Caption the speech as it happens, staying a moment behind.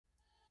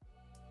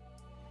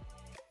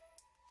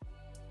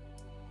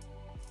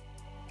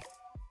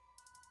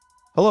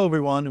Hello,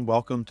 everyone, and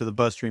welcome to the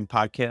BuzzStream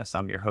podcast.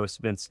 I'm your host,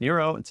 Vince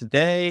Nero, and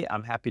today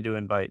I'm happy to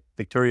invite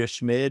Victoria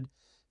Schmid,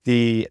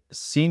 the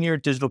Senior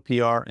Digital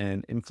PR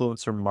and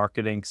Influencer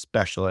Marketing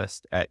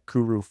Specialist at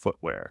Kuru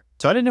Footwear.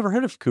 So I'd never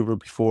heard of Kuru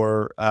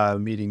before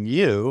meeting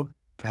you.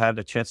 I've had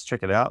a chance to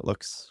check it out.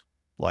 Looks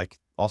like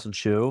awesome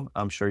shoe.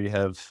 I'm sure you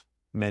have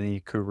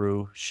many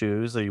Kuru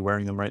shoes. Are you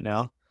wearing them right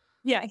now?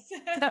 Yeah,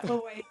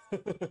 definitely.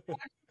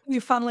 We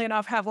funnily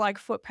enough have like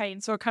foot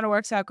pain, so it kind of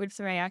works out good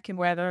for me. I can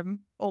wear them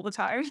all the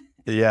time.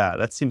 Yeah,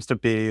 that seems to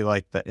be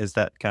like is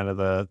that kind of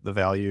the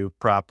value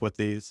prop with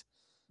these?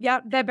 Yeah,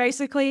 they're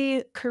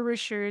basically Kuru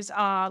shoes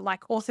are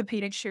like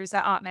orthopedic shoes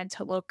that aren't meant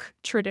to look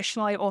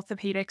traditionally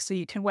orthopedic, so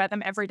you can wear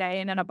them every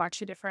day and in a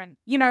bunch of different,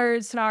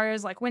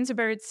 scenarios like winter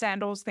boots,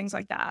 sandals, things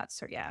like that.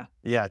 So yeah.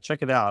 Yeah,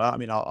 check it out. I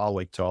mean, I'll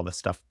link to all this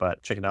stuff,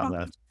 but check it out in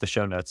Oh, the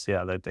show notes.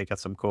 Yeah, they got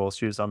some cool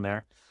shoes on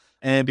there.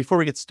 And before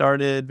we get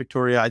started,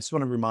 Victoria, I just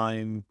want to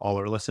remind all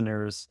our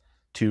listeners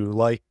to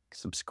like,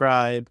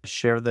 subscribe,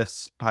 share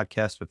this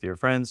podcast with your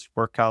friends,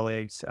 work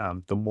colleagues.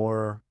 The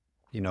more,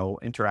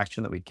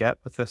 interaction that we get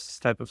with this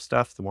type of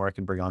stuff, the more I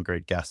can bring on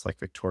great guests like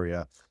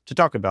Victoria to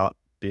talk about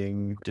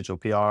being digital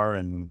PR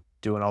and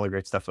doing all the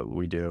great stuff that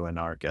we do and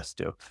our guests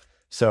do.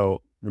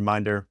 So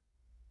reminder,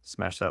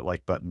 smash that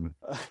like button.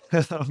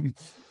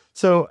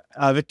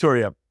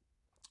 Victoria,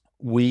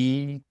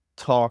 we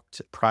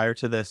talked prior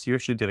to this. You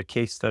actually did a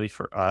case study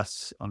for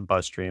us on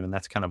BuzzStream, and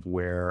that's kind of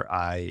where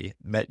I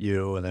met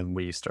you. And then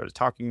we started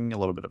talking a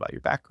little bit about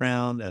your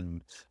background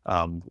and,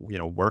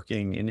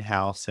 working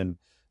in-house. And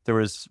there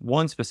was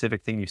one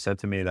specific thing you said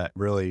to me that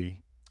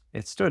really,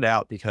 it stood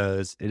out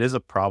because it is a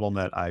problem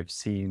that I've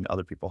seen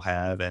other people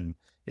have, and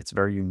it's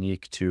very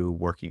unique to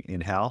working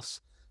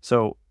in-house.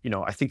 So,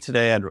 I think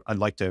today I'd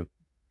like to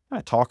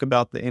talk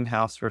about the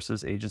in-house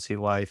versus agency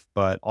life,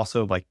 but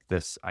also like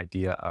this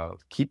idea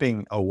of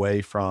keeping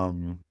away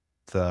from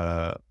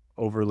the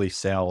overly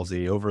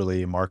salesy,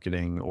 overly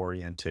marketing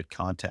oriented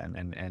content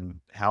and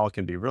how it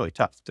can be really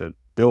tough to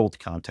build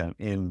content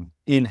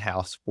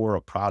in-house for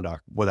a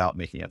product without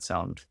making it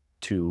sound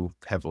too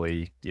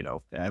heavily,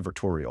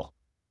 advertorial.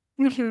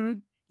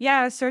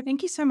 Yeah, so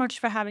thank you so much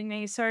for having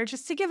me. So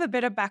just to give a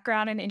bit of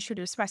background and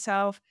introduce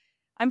myself,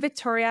 I'm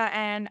Victoria,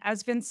 and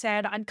as Vince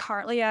said, I'm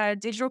currently a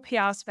digital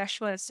PR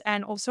specialist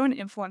and also an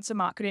influencer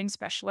marketing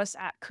specialist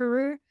at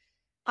Kuru.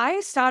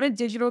 I started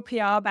digital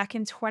PR back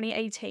in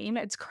 2018.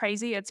 It's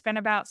crazy. It's been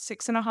about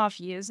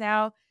 6.5 years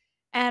now.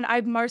 And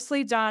I've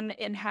mostly done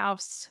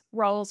in-house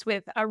roles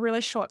with a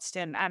really short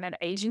stint at an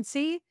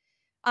agency.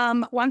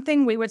 One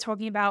thing we were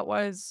talking about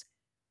was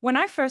when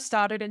I first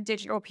started in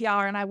digital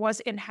PR and I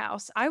was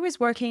in-house, I was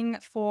working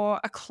for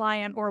a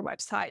client or a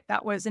website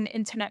that was an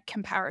internet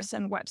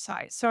comparison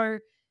website. So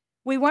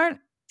we weren't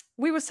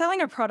we were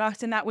selling a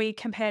product in that we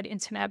compared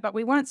internet, but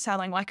we weren't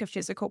selling like a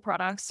physical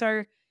product.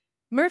 So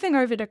moving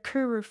over to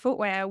Kuru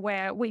Footwear,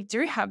 where we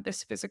do have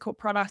this physical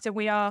product and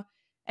we are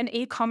an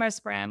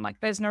e-commerce brand, like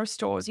there's no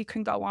stores you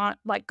can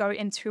go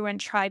into and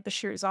try the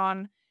shoes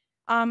on.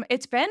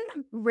 It's been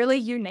really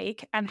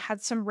unique and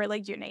had some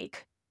really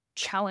unique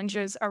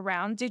challenges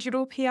around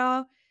digital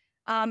PR.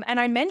 And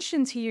I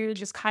mentioned to you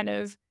just kind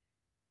of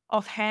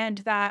offhand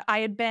that I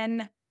had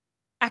been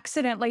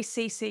accidentally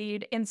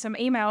CC'd in some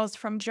emails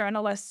from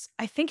journalists.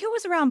 I think it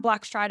was around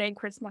Black Friday and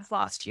Christmas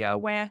last year,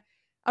 where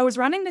I was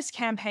running this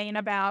campaign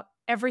about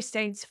every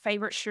state's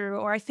favorite shoe,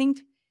 or I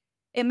think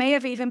it may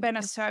have even been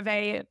a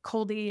survey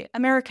called the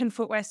American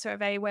Footwear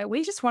Survey, where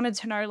we just wanted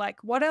to know,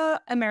 like, what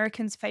are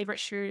Americans' favorite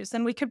shoes?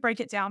 And we could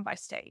break it down by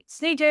state: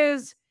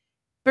 sneakers,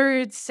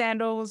 boots,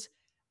 sandals.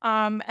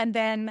 And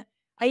then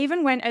I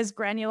even went as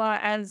granular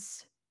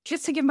as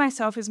just to give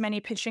myself as many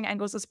pitching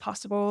angles as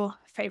possible: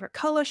 favorite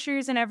color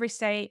shoes in every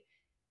state,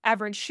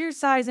 average shoe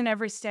size in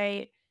every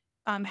state,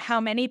 how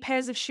many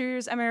pairs of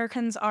shoes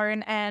Americans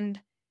own. And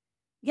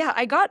yeah,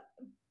 I got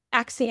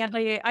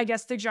accidentally, I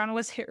guess the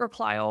journalist hit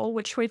reply all,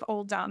 which we've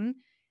all done.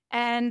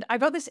 And I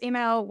got this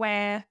email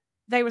where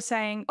they were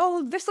saying,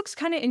 "Oh, this looks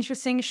kind of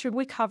interesting. Should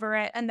we cover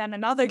it?" And then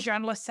another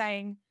journalist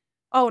saying,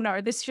 "Oh, no,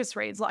 this just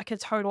reads like a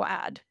total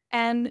ad."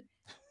 And,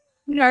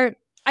 you know,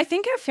 I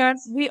think at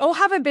first we all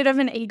have a bit of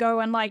an ego,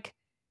 and like,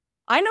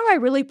 I know I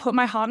really put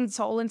my heart and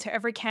soul into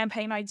every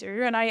campaign I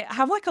do, and I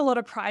have like a lot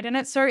of pride in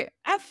it. So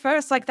at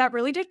first, like that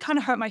really did kind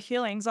of hurt my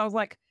feelings. I was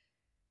like,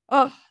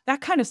 oh,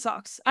 that kind of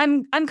sucks.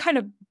 I'm kind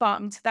of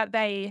bummed that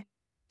they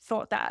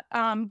thought that.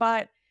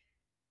 But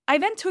I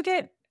then took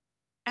it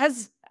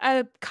as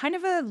a kind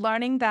of a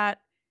learning that,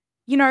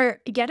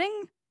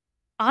 getting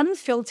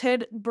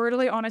unfiltered,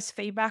 brutally honest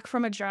feedback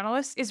from a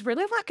journalist is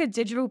really like a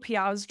digital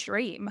PR's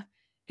dream.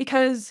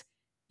 Because,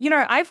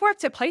 I've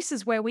worked at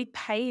places where we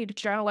paid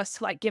journalists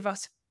to like give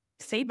us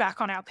feedback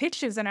on our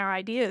pitches and our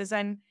ideas.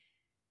 And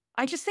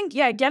I just think,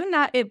 yeah, getting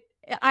that,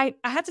 I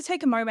had to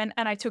take a moment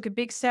and I took a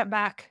big step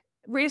back,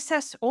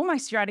 reassessed all my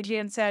strategy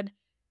and said,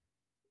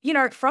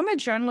 from a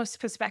journalist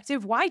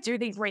perspective, why do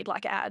these read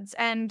like ads?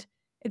 And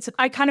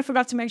I kind of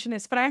forgot to mention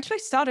this, but I actually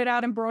started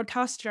out in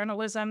broadcast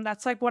journalism.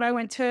 That's like what I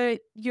went to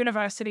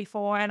university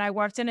for, and I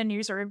worked in a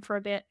newsroom for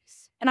a bit.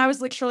 And I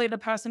was literally the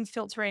person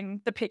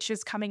filtering the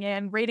pictures coming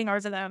in, reading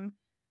over them,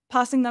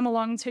 passing them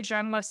along to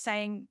journalists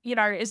saying,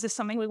 is this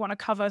something we want to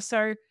cover?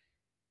 So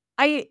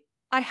I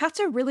I had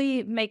to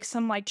really make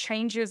some like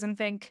changes and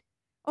think,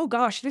 oh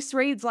gosh, this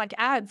reads like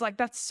ads. Like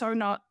that's so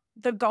not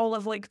the goal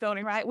of link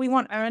building, right? We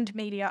want earned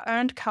media,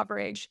 earned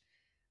coverage.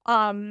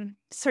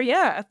 So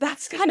yeah,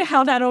 that's kind of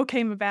how that all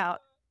came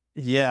about.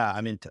 Yeah,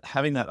 I mean,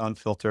 having that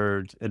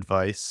unfiltered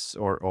advice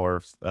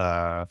or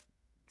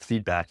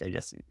feedback, I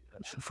guess,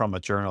 from a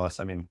journalist.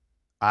 I mean,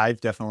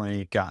 I've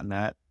definitely gotten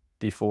that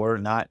before,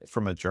 not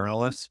from a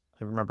journalist.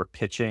 I remember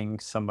pitching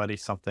somebody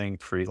something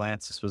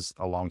freelance. This was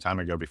a long time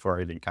ago before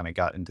I even kind of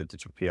got into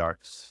digital PR.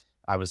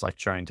 I was like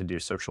trying to do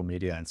social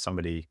media, and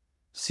somebody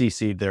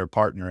CC'd their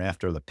partner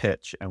after the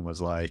pitch and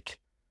was like,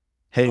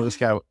 "Hey, this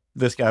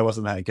guy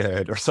wasn't that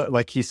good," or so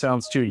like, "He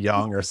sounds too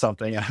young," or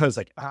something. And I was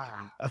like,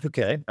 "Ah,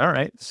 okay, all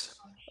right."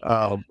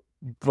 Um,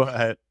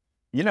 but,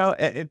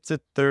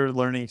 they're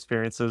learning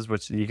experiences,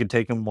 which you can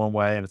take them one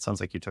way, and it sounds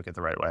like you took it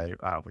the right way,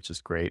 which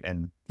is great.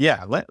 And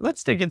yeah,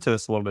 let's dig into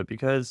this a little bit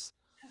because,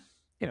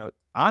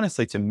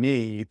 honestly, to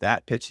me,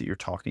 that pitch that you're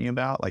talking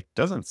about, like,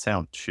 doesn't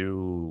sound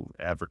too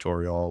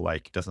advertorial,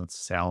 like, doesn't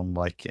sound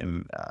like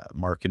an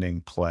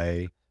marketing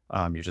play.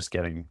 You're just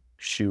getting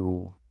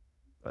shoe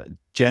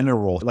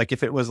general. Like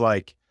if it was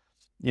like,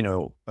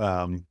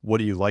 what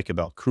do you like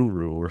about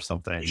Kuru or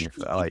something? If,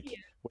 like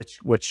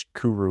which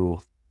Kuru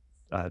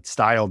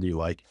style do you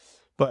like?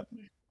 But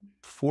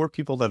for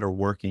people that are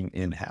working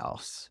in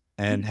house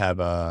and have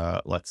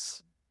a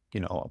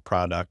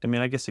product. I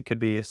mean, I guess it could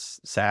be a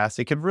SaaS.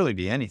 It could really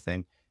be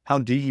anything. How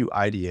do you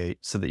ideate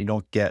so that you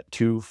don't get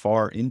too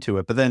far into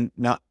it, but then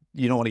not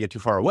you don't want to get too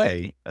far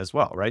away as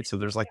well, right? So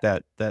there's like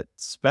that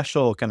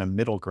special kind of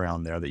middle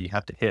ground there that you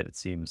have to hit. It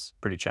seems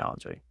pretty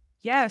challenging.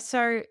 Yeah.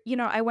 So,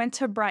 I went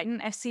to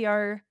Brighton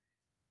SEO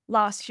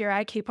last year.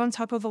 I keep on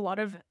top of a lot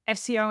of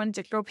SEO and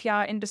digital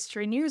PR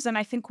industry news. And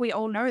I think we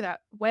all know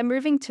that we're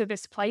moving to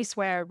this place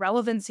where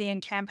relevancy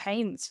and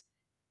campaigns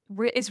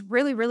is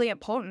really, really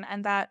important.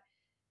 And that,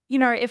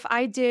 if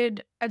I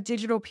did a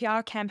digital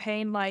PR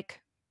campaign,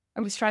 like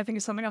I was trying to think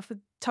of something off the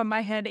top of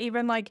my head,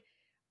 even like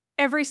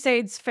every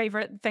state's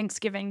favorite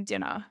Thanksgiving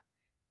dinner,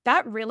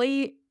 that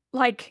really,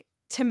 like,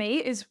 to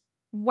me, is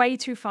way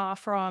too far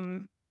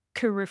from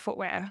Kuru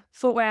footwear,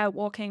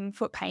 walking,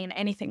 foot pain,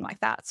 anything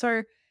like that.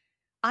 So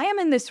I am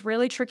in this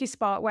really tricky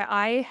spot where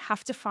I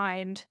have to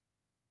find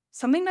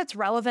something that's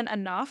relevant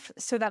enough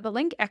so that the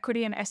link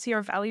equity and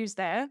SEO values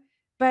there.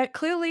 But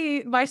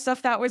clearly, my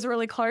stuff that was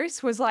really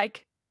close was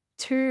like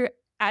too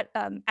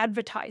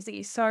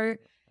advertising. So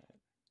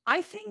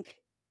I think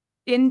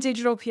in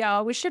digital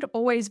PR, we should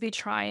always be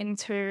trying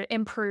to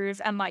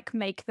improve and like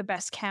make the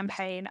best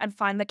campaign and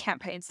find the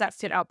campaigns that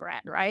fit our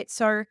brand, right?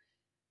 So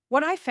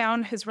what I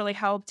found has really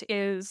helped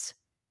is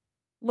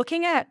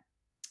looking at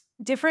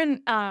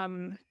different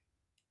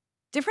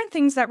different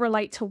things that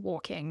relate to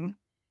walking,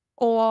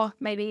 or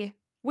maybe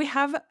we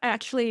have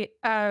actually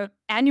a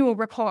annual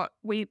report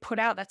we put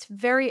out that's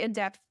very in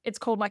depth. It's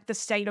called like the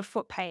state of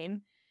foot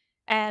pain,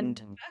 and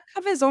Mhm. that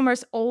covers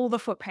almost all the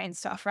foot pain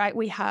stuff, right?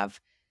 We have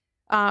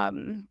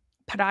um,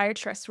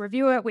 podiatrists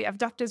review it. We have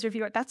doctors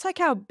review it. That's like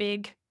our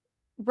big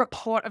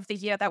report of the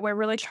year that we're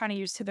really trying to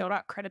use to build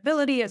up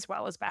credibility as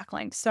well as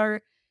backlinks. So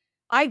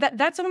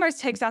that's almost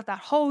takes out that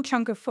whole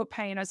chunk of foot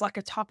pain as like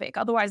a topic.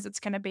 Otherwise, it's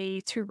going to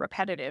be too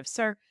repetitive.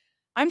 So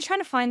I'm trying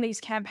to find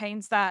these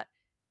campaigns that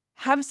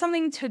have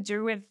something to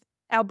do with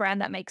our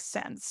brand that makes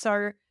sense.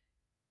 So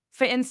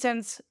for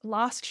instance,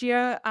 last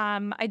year,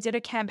 I did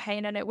a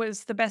campaign and it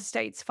was the best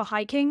states for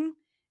hiking.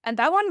 And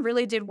that one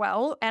really did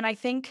well. And I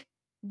think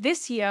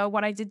this year,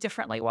 what I did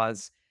differently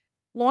was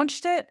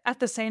launched it at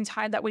the same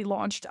time that we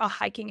launched a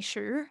hiking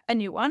shoe, a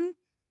new one.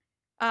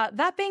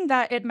 That being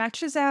that it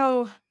matches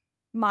our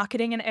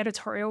marketing and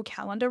editorial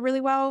calendar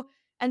really well.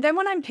 And then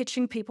when I'm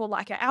pitching people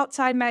like an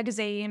outside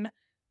magazine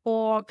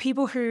or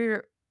people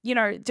who,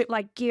 do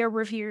like gear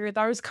review,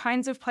 those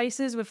kinds of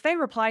places, if they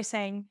reply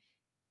saying,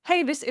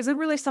 hey, this isn't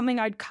really something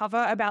I'd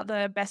cover about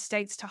the best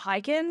states to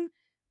hike in,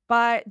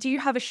 but do you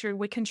have a shoe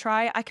we can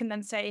try? I can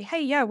then say,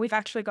 hey, yeah, we've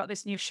actually got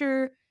this new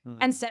shoe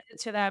and Mhm. send it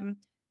to them.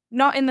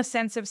 Not in the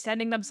sense of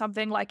sending them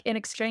something like in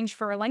exchange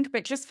for a link,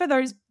 but just for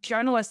those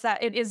journalists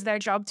that it is their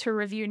job to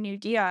review new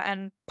gear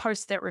and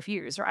post their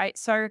reviews, right?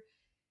 So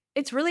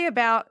it's really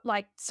about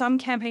like some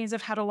campaigns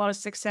have had a lot of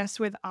success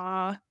with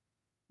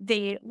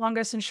the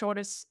longest and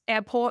shortest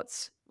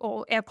airports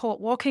or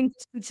airport walking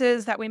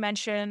distances that we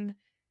mentioned,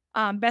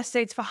 best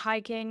states for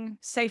hiking,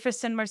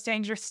 safest and most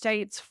dangerous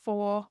states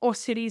for or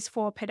cities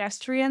for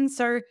pedestrians.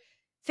 So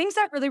things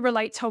that really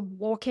relate to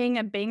walking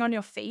and being on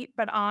your feet,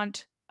 but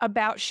aren't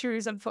about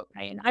shoes and foot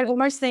pain. I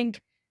almost think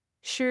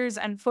shoes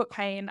and foot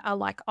pain are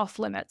like off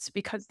limits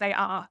because they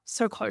are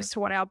so close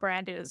to what our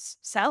brand is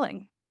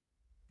selling.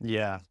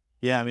 Yeah.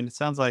 Yeah. I mean, it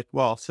sounds like,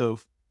 well, so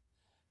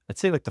I'd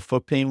say like the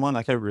foot pain one,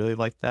 like I really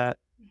like that.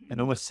 It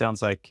Mhm. almost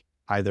sounds like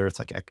either it's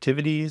like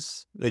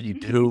activities that you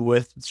Mhm. do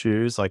with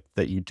shoes, like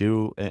that you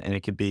do, and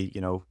it could be,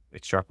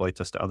 extrapolate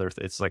this to other,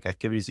 it's like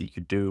activities that you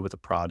could do with a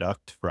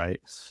product, right?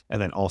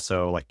 And then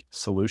also like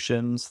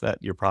solutions that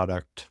your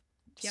product,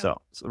 Yep.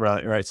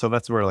 right, right. So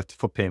that's where like the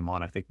foot pain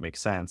one I think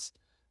makes sense.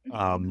 Mhm.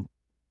 Um,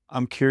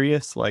 I'm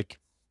curious, like,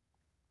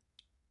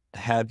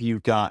 have you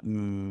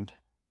gotten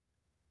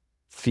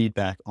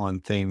feedback on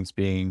things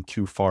being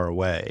too far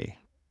away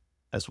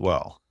as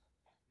well?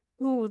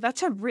 Ooh,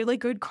 that's a really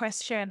good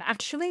question.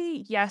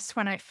 Actually, yes,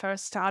 when I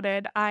first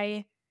started,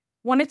 I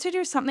wanted to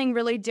do something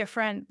really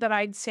different that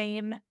I'd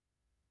seen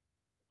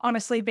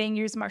honestly being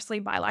used mostly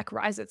by like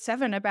Rise at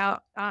 7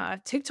 about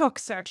TikTok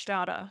search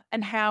data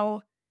and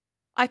how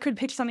I could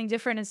pitch something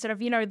different instead of,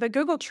 the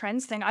Google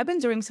Trends thing I've been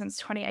doing since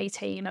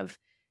 2018 of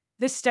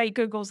this state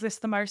Googles this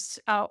the most,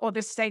 or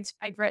this state's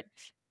favorite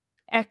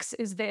X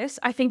is this.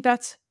 I think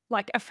that's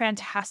like a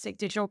fantastic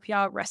digital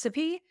PR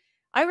recipe.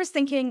 I was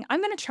thinking, I'm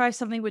going to try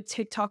something with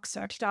TikTok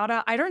search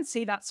data. I don't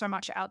see that so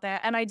much out there.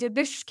 And I did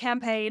this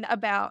campaign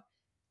about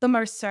the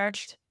most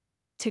searched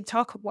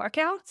TikTok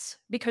workouts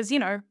because,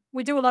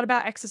 we do a lot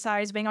about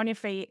exercise, being on your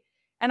feet.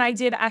 And I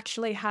did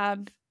actually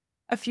have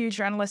a few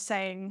journalists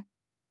saying,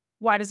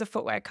 why does a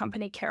footwear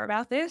company care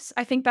about this?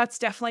 I think that's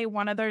definitely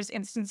one of those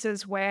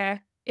instances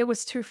where it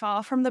was too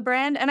far from the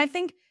brand. And I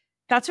think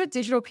that's what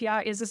digital PR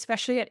is,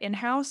 especially at in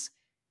house.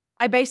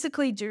 I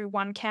basically do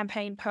one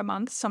campaign per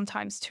month,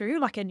 sometimes two,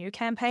 like a new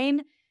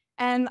campaign.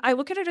 And I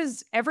look at it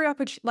as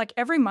like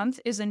every month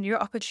is a new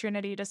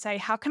opportunity to say,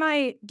 how can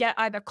I get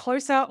either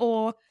closer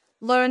or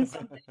learn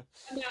something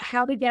about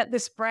how to get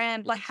this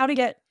brand, like how to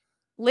get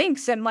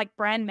links and like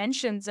brand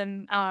mentions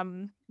and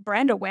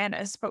brand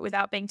awareness, but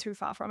without being too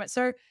far from it.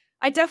 So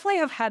I definitely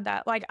have had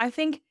that. Like I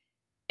think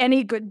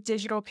any good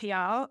digital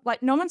PR,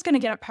 like no one's going to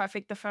get it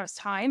perfect the first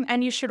time,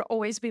 and you should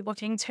always be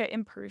looking to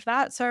improve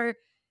that. So,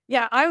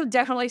 yeah, I would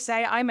definitely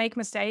say I make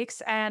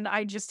mistakes and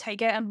I just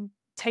take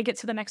it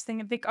to the next thing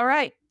and think, all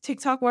right,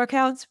 TikTok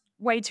workouts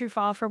way too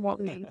far from what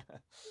we need.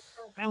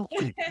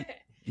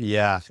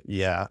 Yeah,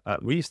 yeah.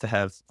 We used to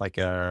have like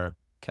a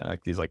kind of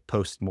like these like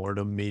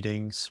post-mortem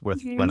meetings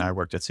with when Mhm. I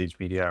worked at Siege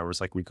Media. I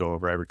was like, we go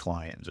over every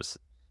client and just,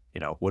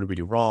 what did we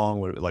do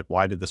wrong? Like,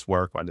 why did this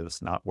work? Why did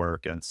this not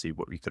work? And see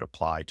what we could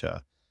apply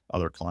to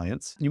other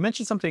clients. You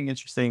mentioned something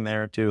interesting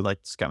there too. Like,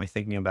 it's got me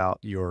thinking about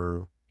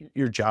your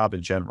job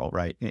in general,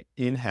 right?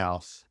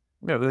 In-house.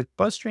 Like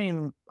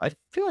BuzzStream, I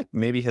feel like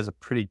maybe has a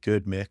pretty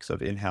good mix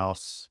of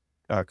in-house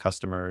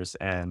customers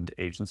and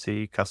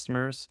agency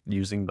customers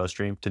using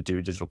BuzzStream to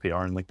do digital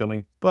PR and link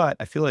building. But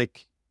I feel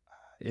like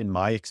in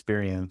my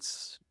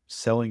experience,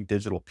 selling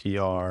digital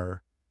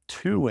PR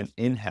to an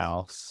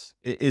in-house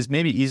is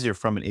maybe easier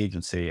from an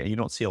agency, and you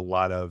don't see a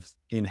lot of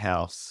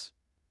in-house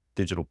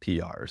digital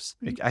PRs.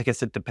 I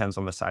guess it depends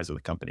on the size of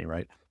the company,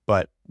 right?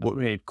 But what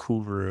made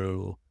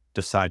Kuru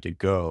decide to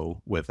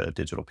go with a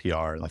digital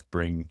PR, like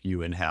bring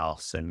you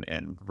in-house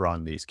and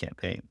run these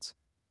campaigns?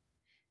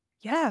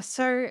 Yeah.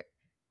 So,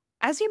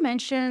 as you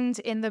mentioned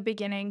in the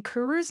beginning,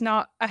 Kuru's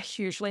not a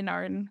hugely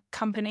known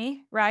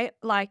company, right?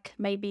 Like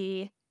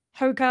maybe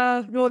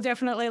Hoka, you're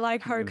definitely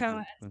like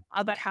Hoka and Mhm.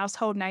 other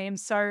household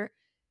names. So,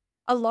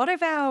 a lot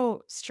of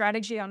our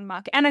strategy on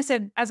market, and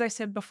as I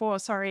said before,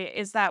 sorry,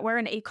 is that we're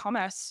an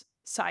e-commerce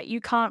site.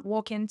 You can't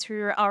walk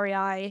into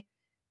REI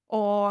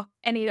or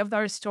any of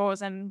those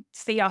stores and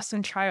see us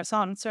and try us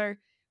on. So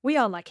we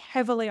are like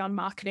heavily on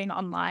marketing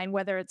online,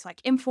 whether it's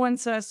like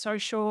influencer,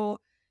 social,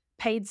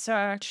 paid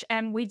search,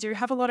 and we do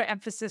have a lot of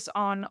emphasis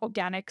on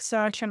organic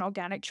search and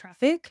organic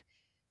traffic.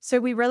 So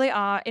we really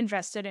are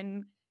invested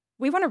in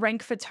we want to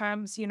rank for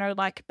terms,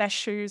 like best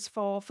shoes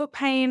for foot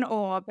pain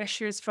or best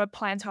shoes for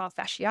plantar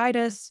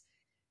fasciitis,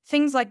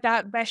 things like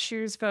that, best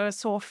shoes for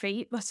sore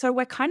feet. So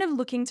we're kind of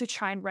looking to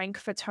try and rank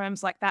for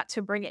terms like that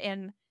to bring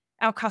in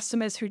our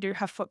customers who do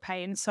have foot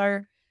pain.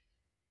 So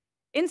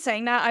in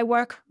saying that, I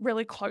work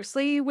really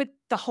closely with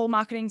the whole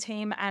marketing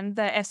team and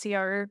the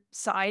SEO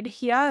side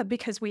here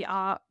because we're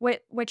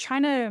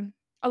trying to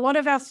a lot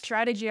of our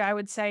strategy, I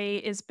would say,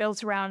 is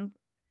built around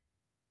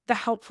the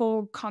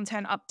helpful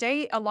content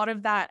update. A lot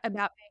of that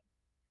about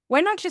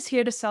we're not just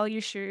here to sell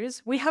you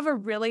shoes. We have a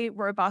really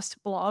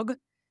robust blog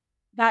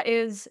that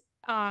is,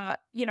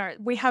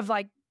 we have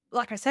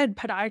like I said,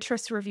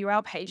 podiatrists review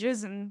our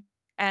pages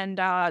and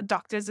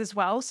doctors as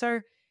well.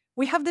 So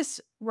we have this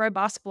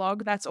robust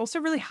blog that's also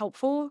really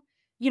helpful.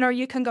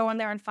 You can go on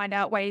there and find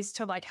out ways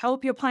to like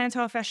help your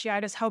plantar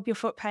fasciitis, help your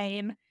foot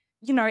pain.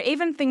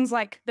 Even things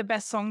like the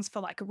best songs for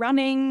like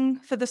running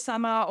for the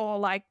summer or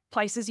like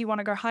places you want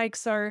to go hike.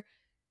 So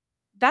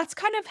that's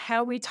kind of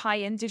how we tie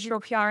in digital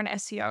PR and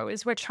SEO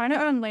is we're trying to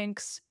earn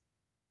links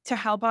to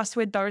help us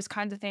with those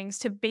kinds of things,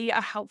 to be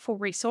a helpful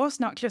resource,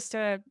 not just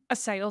a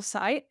sales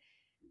site.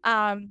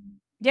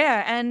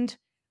 Yeah, and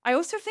I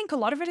also think a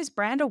lot of it is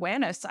brand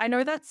awareness. I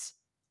know that's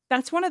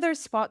one of those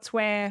spots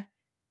where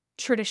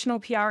traditional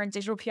PR and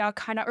digital PR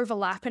kind of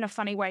overlap in a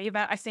funny way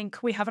that I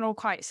think we haven't all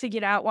quite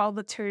figured out while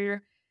the two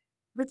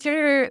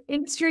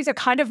industries are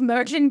kind of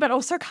merging, but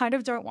also kind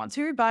of don't want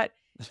to. But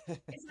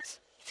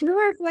it's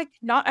we're like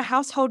not a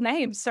household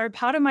name. So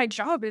part of my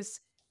job is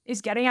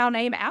getting our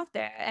name out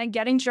there and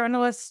getting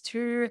journalists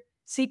to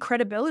see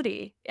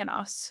credibility in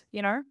us,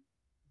 you know?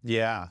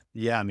 Yeah.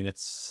 Yeah. I mean, it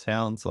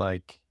sounds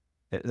like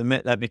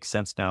that makes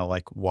sense now,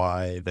 like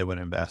why they would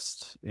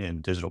invest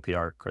in digital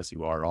PR because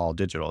you are all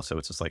digital. So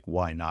it's just like,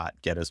 why not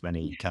get as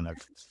many kind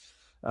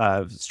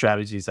of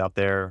strategies out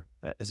there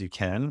as you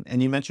can?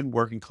 And you mentioned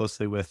working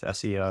closely with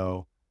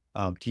SEO.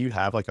 Do you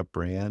have like a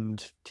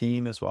brand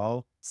team as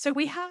well? So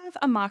we have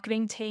a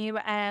marketing team,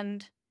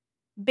 and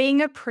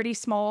being a pretty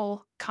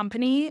small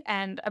company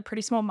and a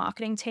pretty small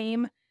marketing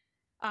team,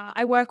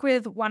 I work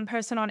with one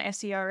person on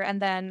SEO,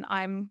 and then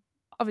I'm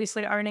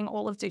obviously owning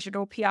all of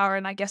digital PR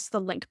and I guess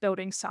the link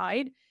building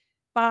side.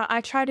 But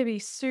I try to be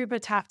super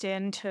tapped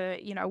into,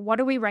 what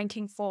are we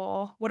ranking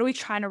for? What are we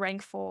trying to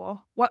rank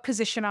for? What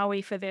position are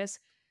we for this?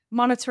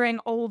 Monitoring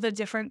all the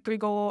different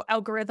Google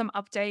algorithm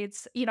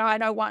updates. I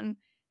know one,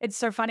 it's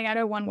so funny. I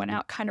know one went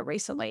out kind of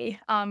recently.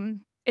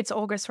 It's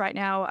August right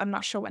now. I'm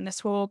not sure when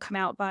this will come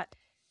out, but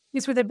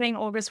this with it being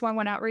August, one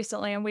went out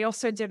recently. And we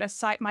also did a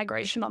site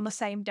migration on the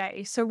same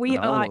day. So we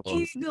are like Oh,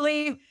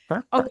 easily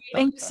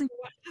awaiting to see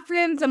what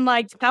happens. And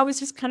like that was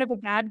just kind of a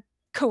bad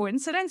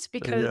coincidence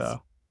because yeah.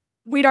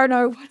 we don't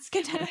know what's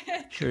gonna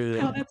Sure.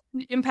 how that's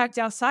gonna impact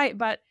our site,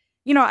 but,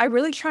 I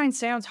really try and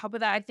stay on top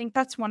of that. I think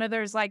that's one of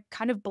those, like,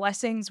 kind of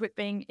blessings with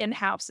being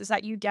in-house is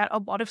that you get a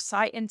lot of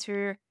sight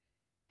into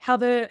how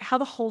the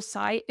whole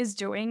site is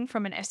doing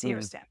from an SEO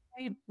Mm.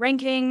 standpoint,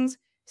 rankings,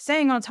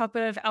 staying on top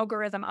of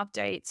algorithm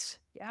updates.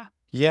 Yeah.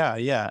 Yeah,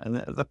 yeah, and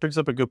that brings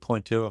up a good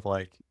point too of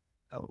like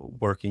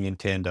working in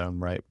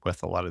tandem, right,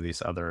 with a lot of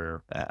these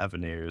other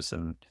avenues,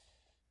 and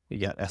you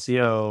got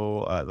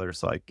SEO.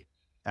 There's like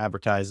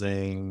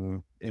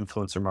advertising,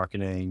 influencer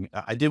marketing.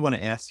 I did want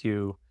to ask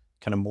you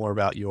kind of more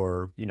about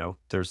your,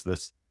 there's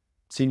this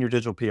senior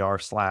digital PR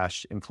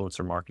slash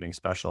influencer marketing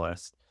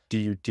specialist. Do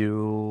you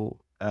do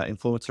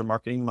influencer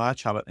marketing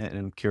much? And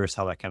I'm curious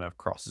how that kind of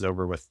crosses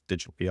over with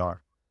digital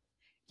PR.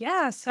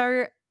 Yeah,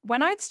 so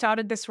when I'd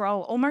started this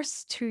role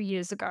almost 2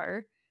 years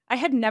ago, I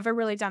had never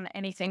really done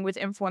anything with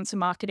influencer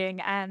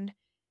marketing, and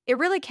it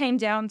really came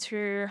down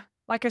to,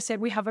 like I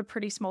said, we have a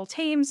pretty small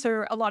team,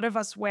 so a lot of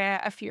us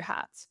wear a few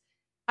hats.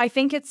 I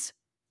think it's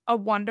a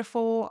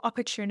wonderful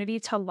opportunity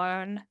to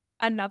learn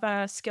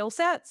another skill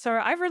set, so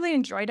I've really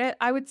enjoyed it.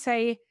 I would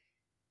say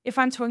if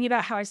I'm talking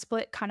about how I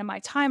split kind of my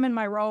time and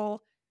my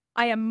role,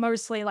 I am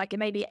mostly like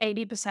maybe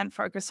 80%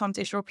 focused on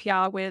digital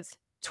PR with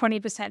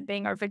 20%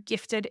 being over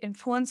gifted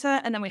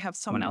influencer. And then we have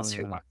someone Oh else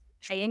who yeah. works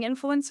paying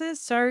influencers.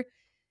 So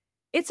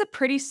it's a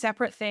pretty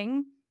separate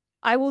thing.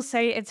 I will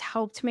say it's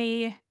helped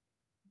me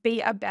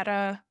be a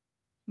better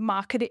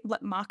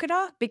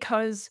marketer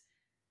because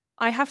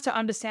I have to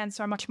understand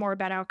so much more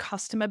about our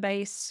customer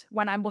base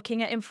when I'm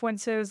looking at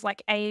influencers,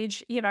 like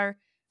age. A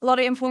lot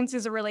of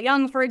influencers are really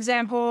young, for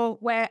example,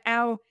 where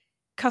our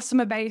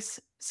customer base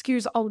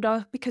skews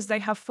older because they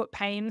have foot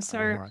pain. So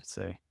Oh, I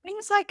see.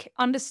 things like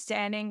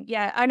understanding,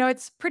 yeah, I know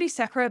it's pretty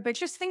separate, but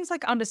just things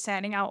like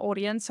understanding our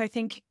audience, I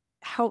think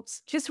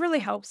helps, just really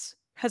helps,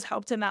 has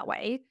helped in that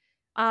way.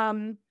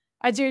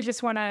 I do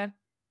just want to,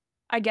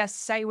 I guess,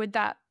 say with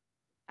that,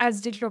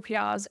 as digital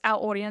PRs, our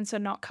audience are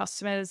not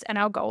customers and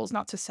our goal is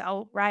not to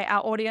sell, right?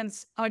 Our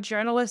audience are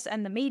journalists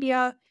and the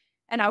media,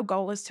 and our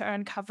goal is to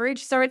earn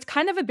coverage. So it's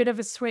kind of a bit of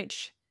a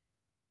switch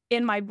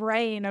in my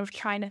brain of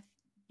trying to,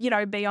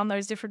 be on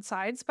those different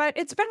sides. But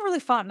it's been really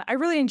fun. I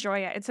really enjoy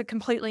it. It's a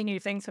completely new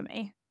thing for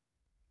me.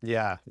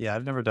 Yeah, yeah,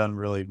 I've never done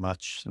really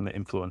much in the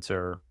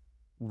influencer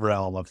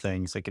realm of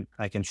things.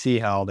 I can see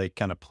how they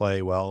kind of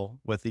play well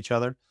with each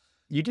other.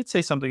 You did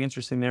say something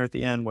interesting there at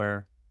the end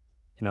where,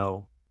 you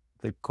know,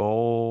 the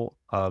goal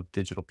of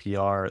digital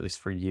PR, at least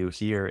for you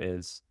here,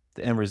 is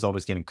the end result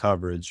is getting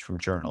coverage from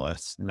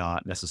journalists,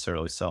 not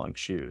necessarily selling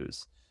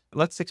shoes.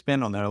 Let's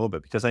expand on that a little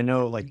bit because I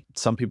know like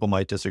some people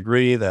might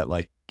disagree that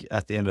like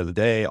at the end of the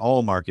day,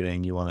 all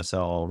marketing you want to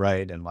sell,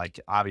 right? And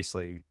like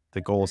obviously the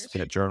goal is to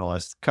get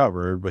journalists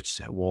covered, which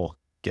will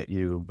get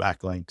you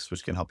backlinks,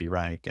 which can help you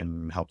rank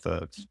and help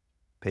the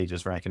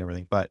pages rank and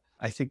everything. But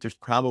I think there's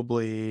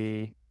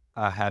probably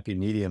a happy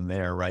medium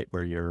there, right?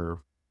 Where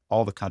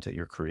all the content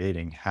you're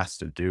creating has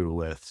to do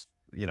with,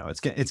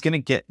 it's going to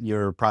get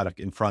your product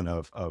in front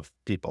of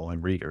people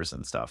and readers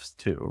and stuff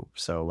too.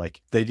 So like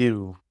they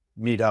do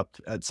meet up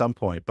at some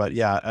point, but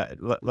yeah,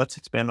 let's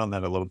expand on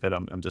that a little bit.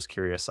 I'm just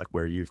curious, like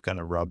where you've kind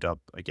of rubbed up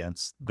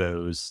against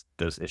those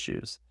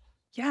issues.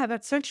 Yeah,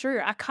 that's so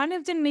true. I kind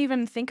of didn't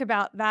even think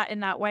about that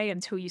in that way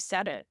until you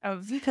said it.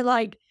 Of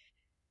like,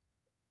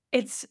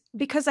 it's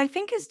because I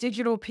think as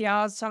digital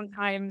PRs,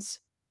 sometimes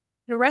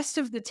the rest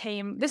of the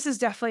team, this is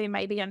definitely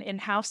maybe an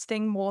in-house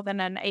thing more than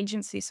an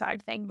agency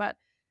side thing, but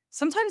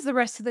sometimes the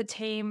rest of the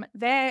team,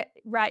 their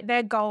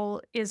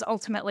goal is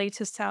ultimately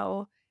to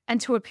sell and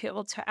to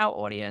appeal to our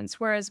audience.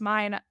 Whereas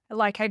mine,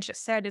 like I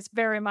just said, is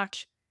very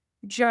much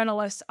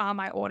journalists are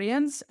my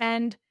audience.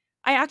 And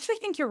I actually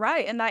think you're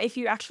right in that if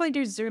you actually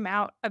do zoom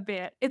out a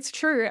bit, it's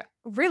true.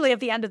 Really, at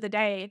the end of the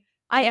day,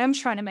 I am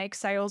trying to make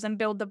sales and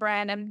build the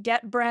brand and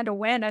get brand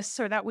awareness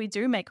so that we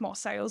do make more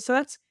sales.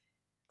 So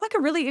like a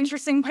really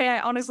interesting way I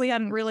honestly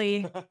hadn't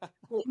really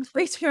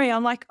speaks to me.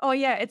 I'm like, oh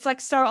yeah, it's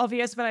like so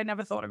obvious, but I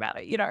never thought about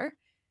it, you know?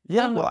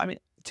 Yeah, well, I Um, mean,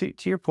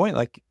 to your point,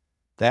 like,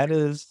 that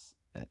is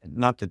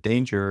not the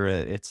danger,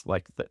 it's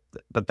like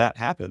but that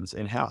happens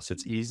in-house,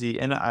 it's easy,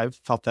 and I've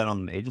felt that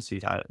on the agency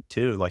side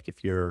too, like,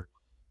 if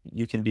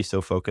you can be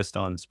so focused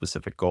on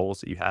specific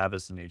goals that you have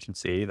as an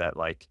agency that,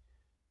 like,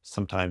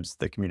 sometimes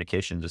the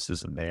communication just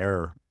isn't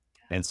there,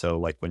 and so,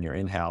 like, when you're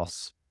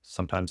in-house,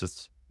 sometimes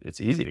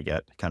it's easy to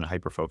get kinda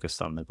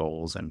hyper-focused on the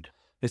goals, and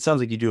it sounds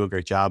like you do a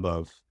great job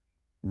of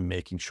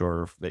making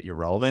sure that you're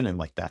relevant, and,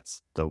 like,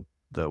 that's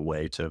the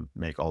way to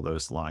make all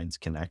those lines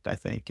connect, I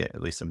think,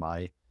 at least in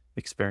my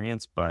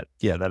experience. But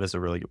yeah, that is a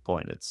really good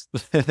point. It's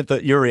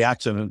your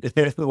reaction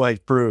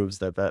like proves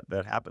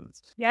that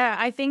happens. yeah,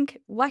 I think,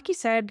 like you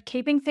said,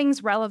 keeping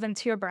things relevant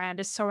to your brand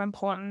is so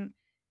important.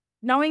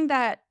 Knowing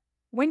that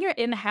when you're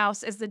in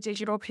house as the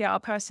digital PR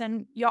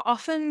person, you're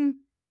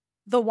often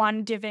the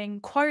one giving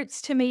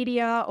quotes to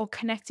media or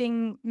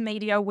connecting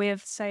media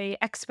with, say,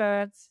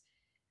 experts.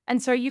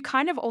 And so you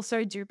kind of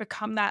also do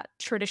become that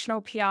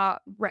traditional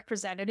PR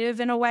representative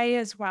in a way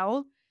as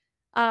well.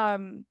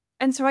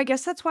 And so I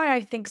guess that's why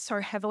I think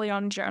so heavily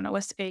on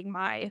journalists being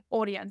my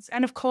audience.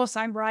 And of course,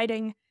 I'm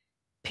writing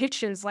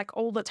pitches like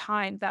all the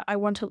time that I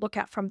want to look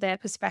at from their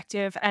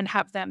perspective and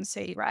have them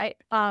see, right?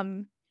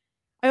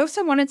 I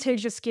also wanted to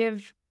just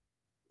give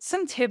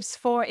some tips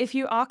for if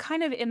you are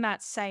kind of in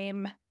that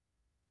same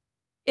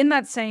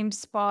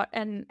spot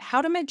and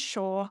how to make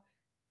sure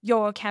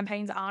your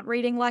campaigns aren't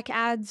reading like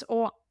ads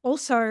or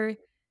also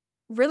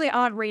really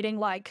aren't reading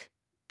like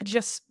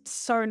just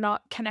so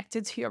not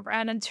connected to your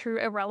brand and too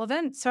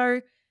irrelevant.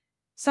 So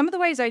some of the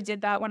ways I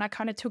did that when I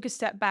kind of took a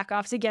step back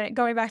after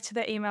going back to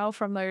the email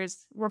from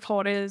those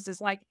reporters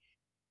is like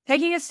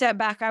taking a step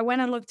back, I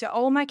went and looked at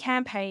all my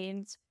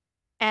campaigns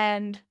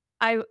and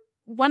I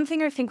one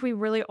thing I think we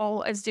really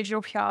all as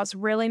digital PRs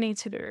really need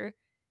to do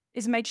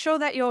is make sure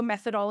that your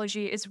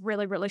methodology is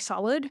really, really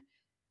solid.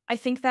 I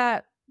think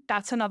that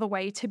that's another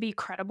way to be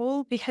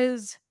credible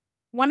because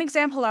one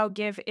example I'll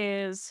give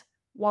is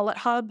Wallet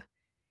Hub.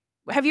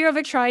 Have you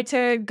ever tried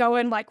to go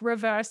and like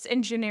reverse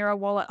engineer a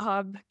Wallet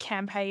Hub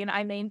campaign?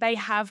 I mean, they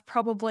have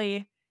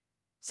probably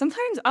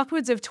sometimes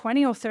upwards of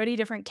 20 or 30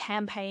 different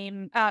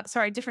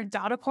different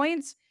data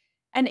points.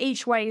 And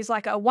each way is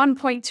like a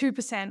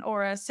 1.2%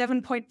 or a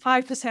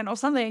 7.5% or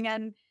something.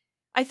 And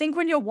I think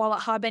when you're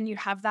Wallet Hub and you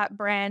have that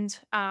brand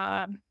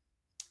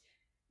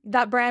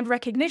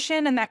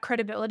recognition and that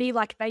credibility,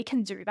 like they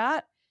can do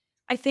that.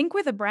 I think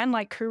with a brand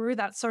like Kuru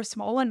that's so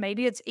small and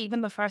maybe it's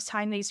even the first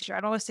time these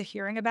journalists are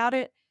hearing about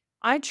it,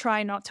 I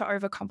try not to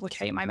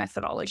overcomplicate my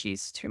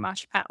methodologies too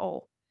much at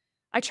all.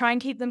 I try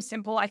and keep them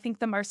simple. I think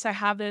the most I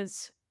have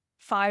is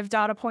 5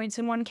 data points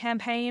in one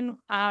campaign,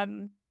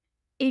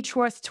 each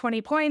worth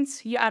 20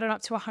 points. You add it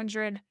up to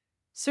 100.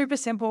 Super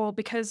simple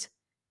because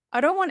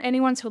I don't want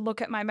anyone to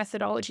look at my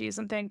methodologies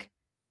and think,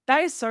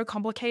 that is so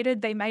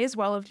complicated. They may as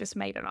well have just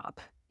made it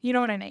up. You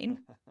know what I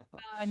mean?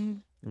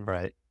 Um,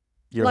 Right.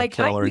 You're like like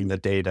I tailoring the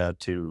data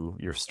to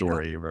your yeah,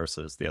 story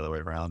versus the other way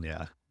around.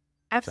 Yeah.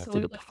 That's a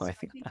good absolutely. So point. I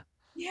think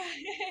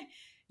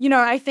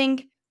yeah. I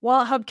think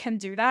Wallet Hub can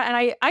do that,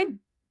 and I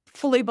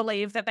fully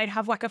believe that they'd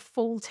have, like, a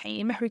full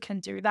team who can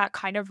do that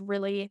kind of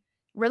really,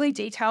 really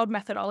detailed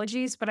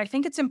methodologies, but I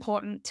think it's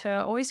important to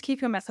always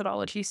keep your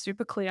methodology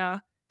super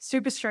clear,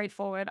 super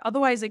straightforward,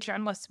 otherwise a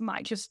journalist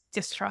might just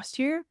distrust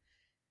you.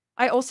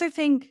 I also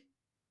think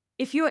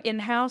if you're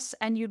in-house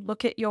and you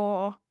look at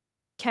your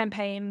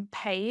campaign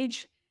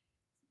page,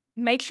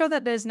 make sure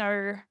that there's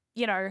no,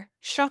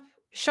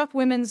 shop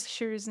women's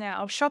shoes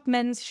now, shop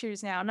men's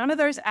shoes now. None of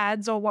those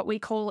ads or what we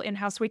call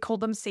in-house, we call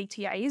them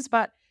CTAs,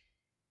 but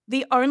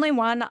the only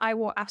one I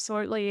will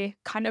absolutely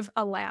kind of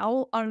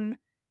allow on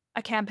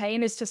a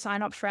campaign is to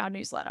sign up for our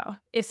newsletter.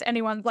 If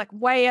anyone's like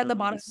way at the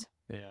bottom, Nice.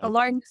 Yeah.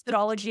 below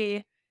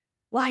methodology,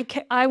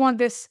 like I want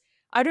this,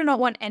 I do not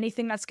want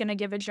anything that's going to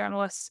give a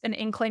journalist an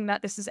inkling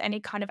that this is any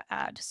kind of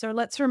ad. So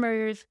let's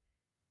remove,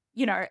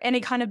 any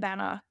kind of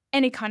banner,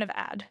 any kind of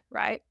ad,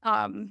 right?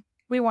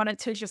 We want it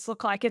to just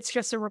look like it's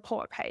just a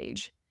report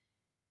page.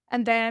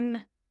 And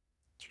then,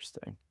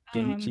 Interesting.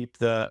 um,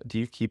 Do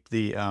you keep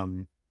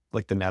the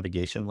like the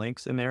navigation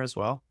links in there as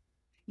well?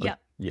 Or yeah.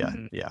 yeah,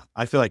 Mhm. yeah.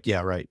 I feel like,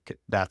 yeah, right.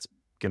 That's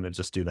gonna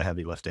just do the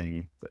heavy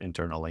lifting, the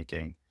internal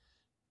linking.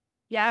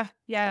 Yeah, That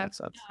yeah. makes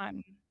sense.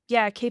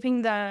 Yeah,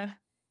 keeping the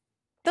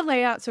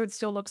layout so it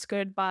still looks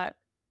good, but,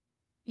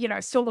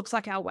 still looks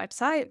like our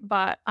website,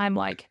 but I'm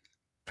like,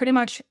 pretty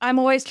much I'm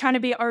always trying to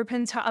be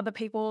open to other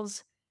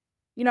people's,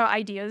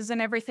 ideas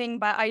and everything,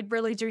 but I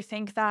really do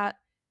think that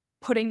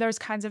putting those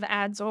kinds of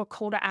ads or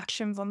call to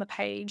actions on the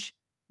page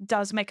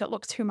does make it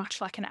look too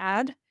much like an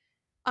ad.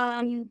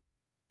 Um,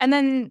 and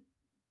then,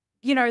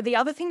 the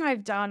other thing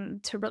I've done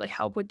to really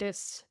help with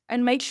this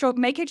and make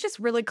it just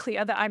really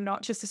clear that I'm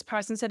not just this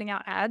person sending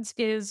out ads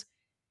is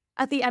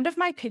at the end of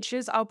my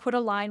pitches, I'll put a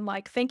line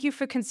like, "Thank you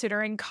for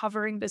considering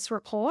covering this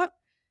report,"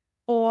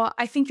 or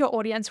 "I think your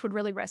audience would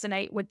really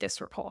resonate with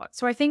this report."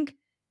 So I think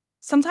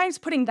sometimes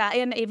putting that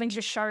in even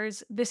just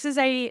shows this is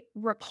a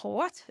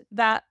report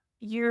that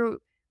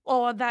you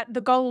or that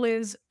the goal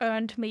is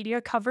earned media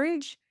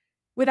coverage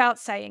without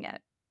saying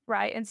it,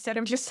 right? Instead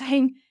of just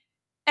saying,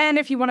 "And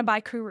if you wanna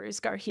buy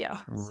Kurus, go here."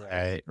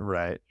 Right,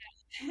 right.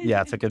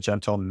 Yeah, it's like a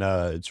gentle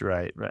nudge,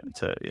 right, right,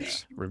 to yeah,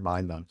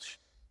 remind them.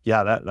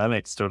 Yeah, that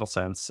makes total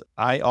sense.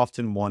 I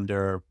often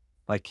wonder,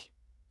 like,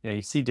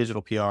 you see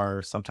digital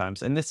PR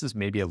sometimes, and this is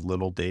maybe a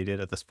little dated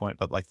at this point,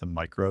 but like the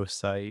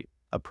microsite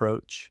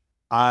approach.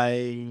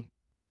 I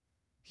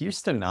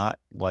used to not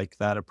like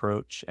that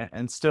approach,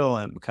 and still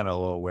am kind of a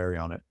little wary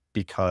on it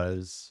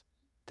because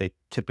they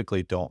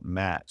typically don't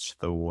match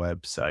the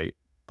website,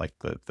 like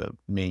the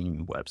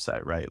main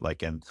website, right?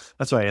 Like, and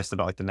that's why I asked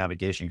about like the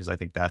navigation because I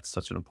think that's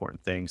such an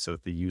important thing. So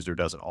if the user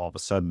doesn't all of a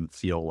sudden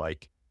feel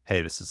like,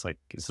 hey, this is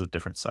a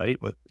different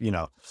site with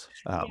Yeah.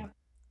 um,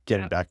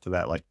 getting Yep. back to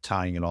that, like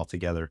tying it all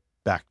together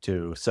back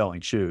to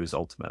selling shoes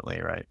ultimately,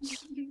 right?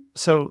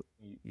 So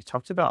you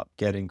talked about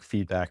getting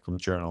feedback from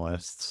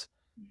journalists.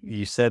 Mhm.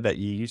 You said that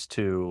you used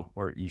to,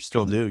 or you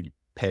still do,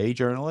 pay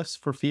journalists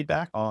for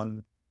feedback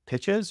on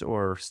pitches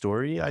or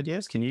story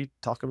ideas. Can you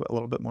talk a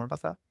little bit more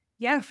about that?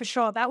 Yeah, for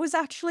sure. That was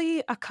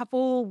actually a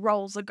couple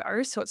roles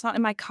ago, so it's not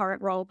in my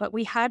current role, but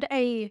we had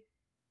a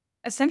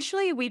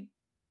essentially, we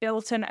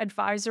built an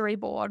advisory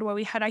board where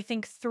we had, I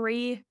think,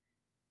 3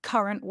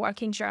 current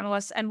working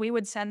journalists, and we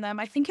would send them,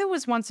 I think it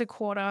was once a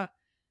quarter,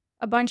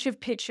 a bunch of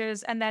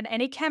pitches, and then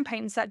any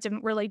campaigns that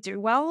didn't really do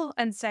well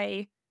and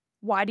say,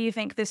 "Why do you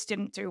think this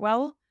didn't do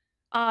well?"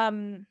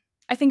 Um,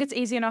 I think it's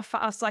easy enough for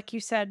us, like you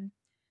said,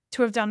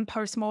 to have done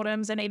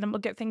postmortems and even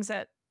look at things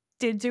that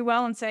did do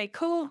well and say,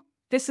 "Cool,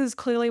 this is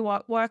clearly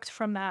what worked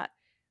from that.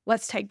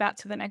 Let's take that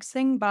to the next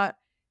thing." But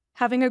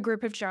having a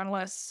group of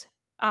journalists,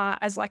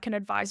 as like an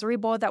advisory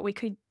board that we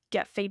could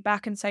get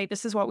feedback and say,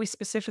 "This is what we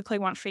specifically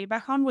want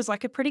feedback on," was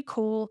like a pretty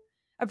cool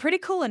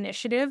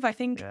initiative. I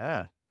think,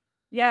 Yeah.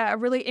 yeah, a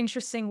really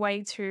interesting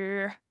way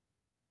to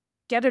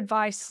get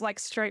advice, like,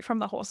 straight from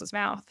the horse's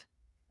mouth.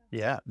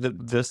 Yeah.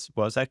 This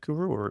was at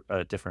Kuru or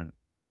a different?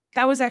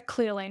 That was at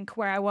Clearlink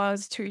where I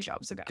was 2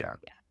 jobs ago. Got it.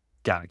 Yeah.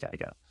 Got it.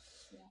 Yeah.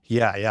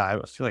 Yeah. Yeah.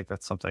 I feel like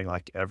that's something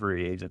like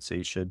every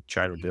agency should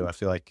try to do. I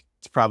feel like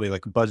it's probably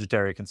like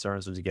budgetary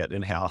concerns as you get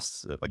in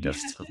house, like Yeah.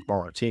 just a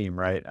smaller team,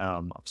 right?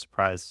 I'm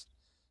surprised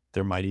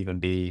there might even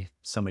be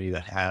somebody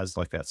that has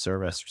like that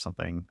service or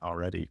something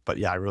already. But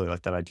yeah, I really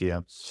like that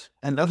idea.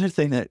 Another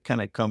thing that kind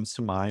of comes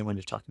to mind when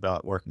you're talking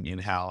about working in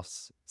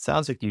house,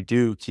 sounds like you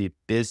do keep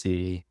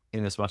busy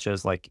in as much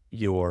as like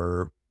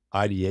your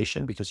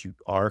ideation because you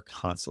are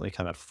constantly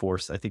kind of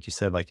forced. I think you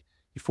said like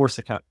you force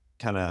to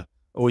kind of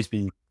always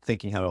be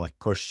thinking how to like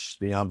push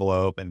the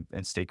envelope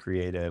and stay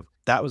creative.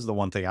 That was the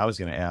one thing I was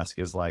going to ask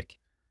is like,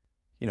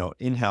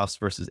 in-house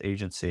versus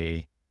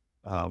agency.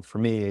 For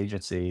me,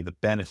 agency, the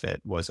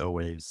benefit was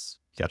always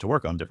you got to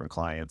work on different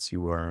clients.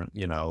 You weren't,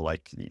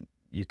 like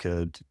you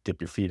could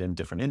dip your feet in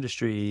different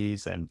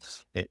industries and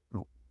it,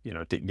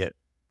 didn't get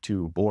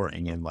too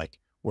boring. And like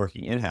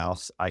working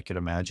in-house, I could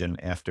imagine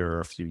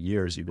after a few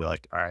years, you'd be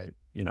like, all right,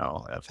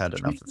 I've had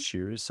enough of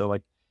shoes. So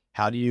like,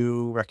 how do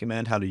you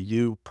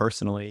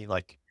personally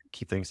like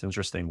keep things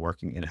interesting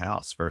working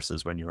in-house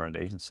versus when you were an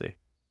agency?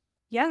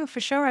 Yeah, for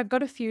sure. I've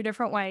got a few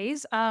different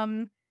ways.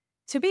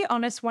 To be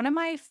honest, one of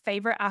my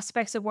favorite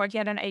aspects of working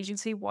at an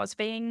agency was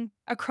being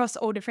across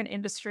all different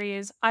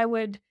industries. I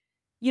would,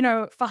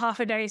 for half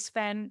a day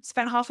spend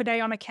half a day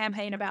on a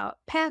campaign about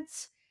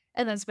pets,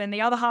 and then spend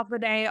the other half of the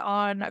day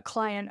on a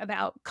client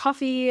about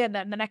coffee, and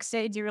then the next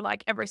day do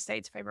like every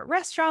state's favorite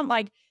restaurant.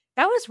 Like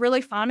that was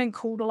really fun and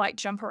cool to like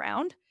jump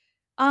around.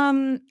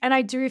 And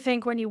I do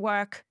think when you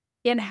work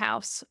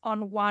in-house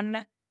on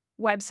one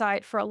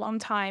website for a long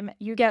time,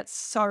 you get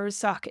so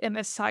stuck in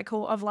this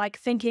cycle of like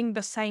thinking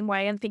the same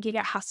way and thinking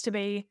it has to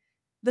be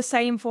the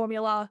same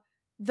formula,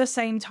 the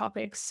same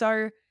topics.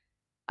 So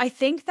I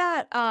think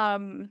that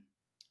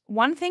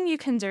one thing you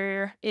can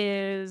do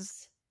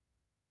is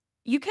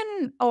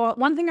or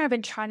one thing I've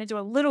been trying to do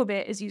a little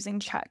bit is using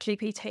Chat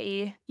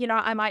GPT.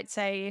 I might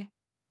say,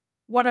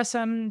 what are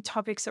some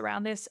topics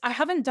around this? I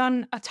haven't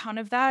done a ton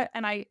of that.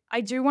 And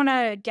I do want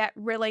to get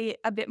really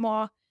a bit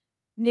more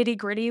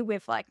nitty-gritty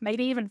with, like,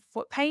 maybe even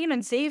foot pain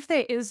and see if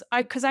there is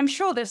because I'm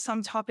sure there's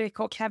some topic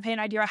or campaign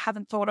idea I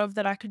haven't thought of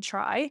that I could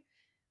try.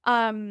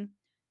 Um,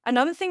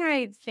 Another thing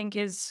I think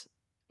is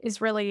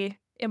really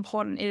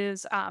important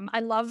is, I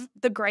love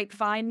the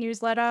Grapevine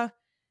newsletter.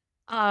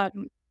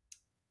 Um,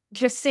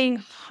 just seeing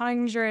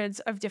hundreds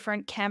of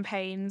different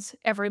campaigns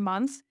every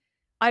month,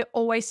 I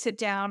always sit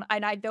down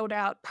and I build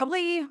out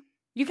probably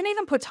you can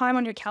even put time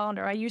on your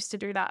calendar. I used to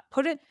do that.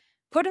 Put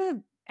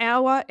an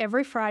hour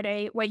every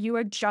Friday where you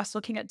are just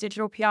looking at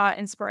digital PR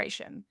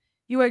inspiration.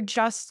 You are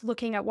just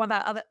looking at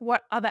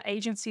what other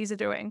agencies are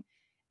doing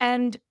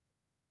and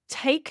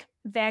take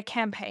their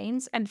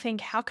campaigns and think,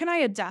 how can I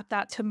adapt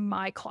that to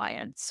my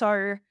client?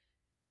 So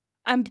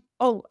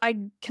I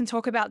can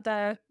talk about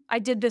I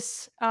did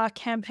this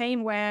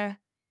campaign where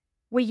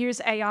we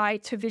use AI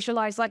to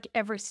visualize, like,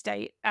 every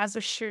state as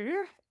a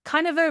shoe.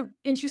 Kind of a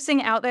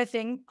interesting out there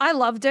thing. I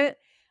loved it.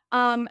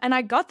 And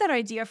I got that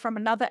idea from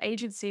another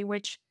agency,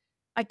 which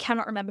I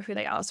cannot remember who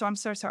they are, so I'm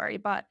so sorry,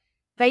 but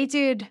they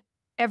did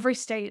every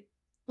state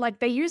like,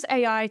 they use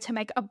AI to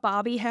make a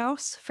Barbie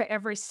house for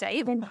every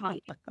state.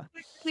 Really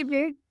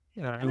big.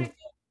 And Yeah. I thought,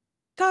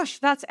 gosh,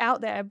 that's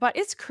out there, but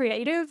it's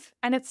creative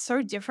and it's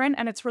so different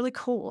and it's really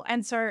cool.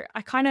 And so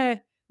I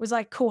kinda was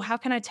like, "Cool, how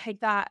can I take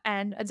that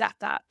and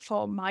adapt that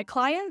for my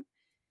client?"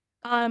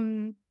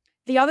 Um,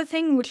 the other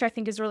thing which I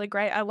think is really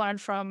great, I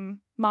learned from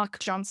Mark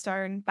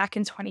Johnstone back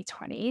in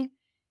 2020,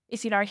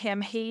 if you know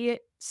him, he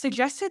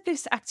suggested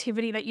this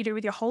activity that you do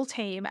with your whole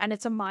team, and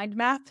it's a mind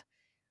map,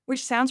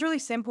 which sounds really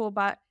simple,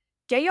 but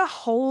get your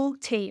whole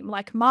team,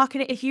 like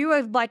marketing. If you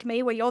are like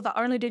me, where you're the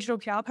only digital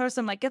PR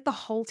person, like get the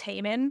whole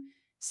team in,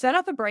 set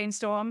up a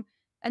brainstorm,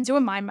 and do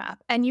a mind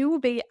map. And you will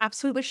be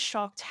absolutely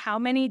shocked how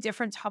many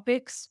different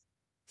topics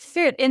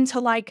fit into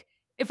like,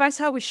 if I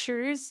start with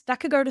shoes, that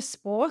could go to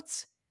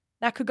sports,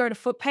 that could go to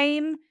foot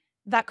pain,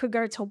 that could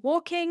go to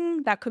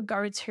walking, that could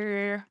go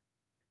to,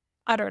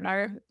 I don't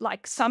know,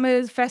 like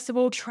summers,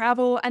 festival,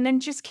 travel, and then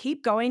just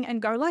keep going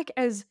and go like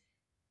as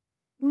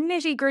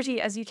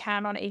nitty-gritty as you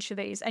can on each of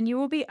these, and you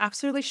will be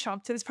absolutely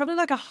shocked. There's probably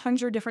like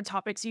 100 different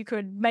topics you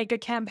could make a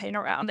campaign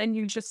around, and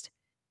you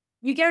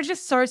get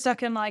just so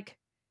stuck in like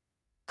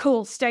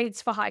cool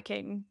states for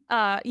hiking,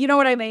 you know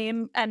what I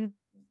mean? And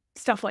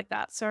stuff like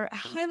that. So I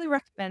highly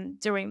recommend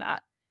doing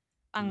that.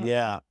 Um,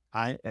 Yeah,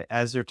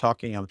 as you're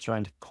talking, I'm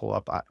trying to pull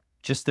up. I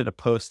just did a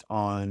post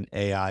on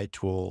AI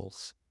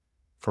tools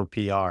for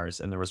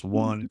PRs, and there was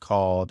one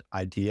called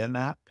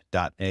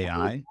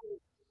ideamap.ai,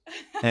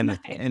 Nice.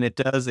 and it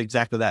does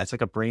exactly that. It's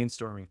like a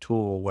brainstorming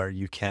tool where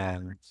you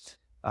can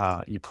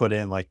you put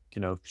in like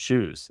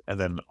shoes, and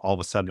then all of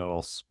a sudden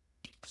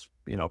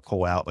it'll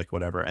pull out like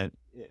whatever, and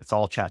it's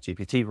all Chat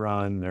GPT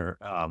run or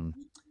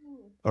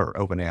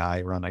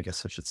OpenAI run, I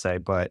guess I should say.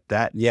 But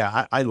that,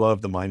 yeah, I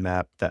love the mind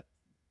map.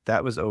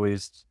 That was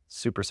always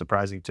super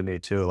surprising to me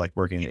too. Like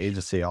working in an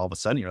agency, all of a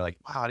sudden you're like,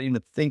 wow, I didn't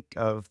even think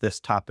of this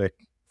topic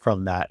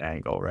from that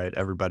angle, right?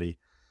 Everybody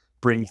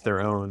brings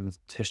their own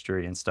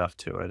history and stuff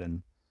to it.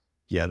 And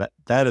yeah,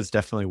 that is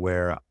definitely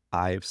where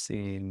I've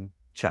seen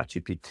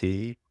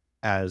ChatGPT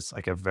as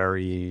like a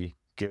very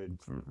good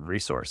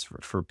resource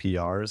for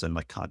PRs and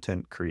like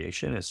content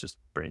creation. It's just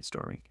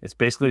brainstorming. It's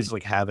basically just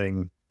like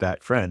having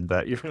that friend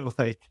that you're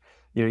like,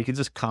 you can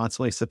just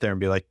constantly sit there and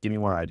be like, give me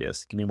more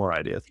ideas, give me more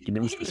ideas, give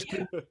me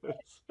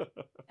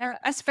more.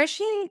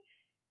 Especially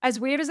as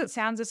weird as it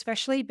sounds,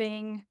 especially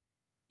being,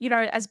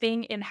 as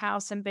being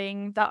in-house and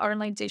being the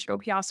only digital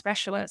PR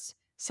specialist,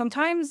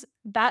 sometimes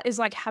that is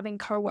like having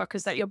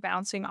coworkers that you're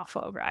bouncing off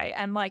of, right?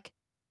 And like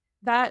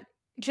that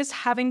just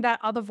having that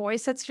other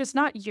voice that's just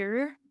not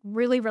you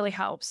really, really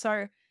helps.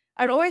 So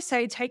I'd always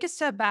say take a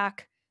step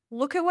back,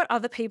 look at what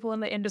other people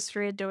in the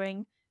industry are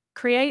doing,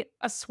 create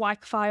a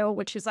swipe file,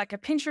 which is like a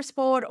Pinterest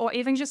board or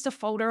even just a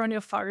folder on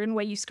your phone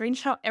where you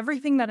screenshot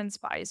everything that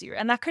inspires you.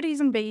 And that could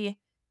even be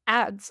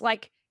ads.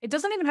 Like it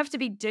doesn't even have to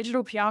be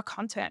digital PR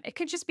content. It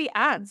could just be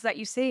ads that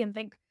you see and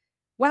think,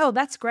 wow,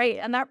 that's great.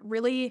 And that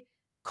really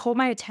caught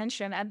my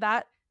attention. And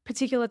that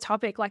particular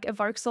topic like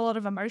evokes a lot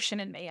of emotion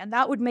in me. And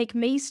that would make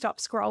me stop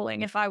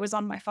scrolling if I was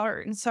on my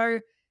phone. So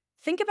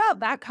think about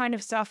that kind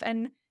of stuff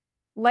and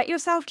let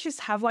yourself just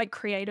have like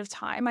creative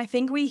time. I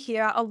think we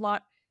hear a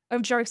lot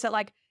of jokes that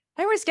like,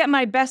 I always get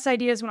my best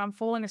ideas when I'm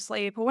falling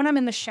asleep or when I'm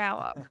in the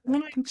shower,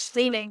 when I'm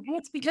sleeping. And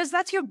it's because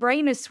that's your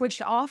brain is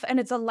switched off and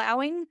it's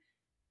allowing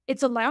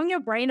your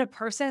brain to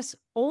process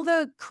all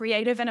the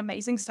creative and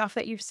amazing stuff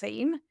that you've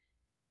seen.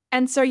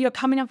 And so you're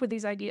coming up with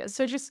these ideas.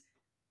 So just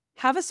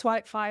have a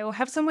swipe file,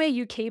 have somewhere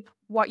you keep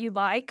what you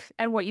like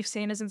and what you've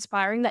seen as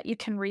inspiring that you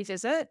can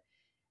revisit.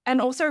 And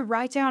also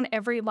write down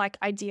every like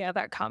idea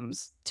that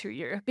comes to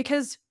you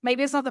because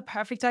maybe it's not the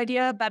perfect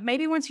idea, but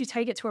maybe once you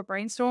take it to a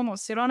brainstorm or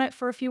sit on it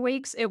for a few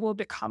weeks, it will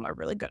become a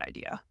really good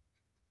idea.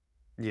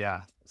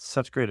 Yeah,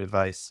 such great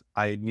advice.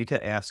 I need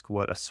to ask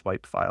what a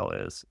swipe file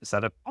is. Is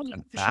that Oh, yeah,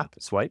 an for sure. app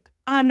swipe?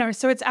 No,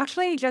 so it's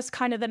actually just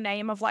kind of the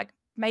name of like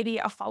maybe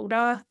a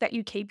folder that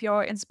you keep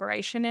your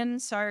inspiration in.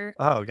 So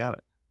Oh, got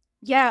it.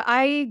 yeah,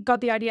 I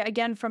got the idea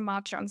again from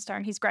Mark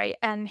Johnstone. He's great.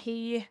 And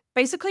he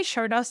basically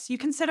showed us you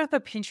can set up a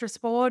Pinterest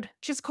board,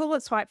 just call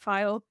it swipe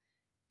file,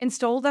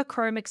 install the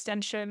Chrome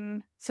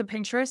extension to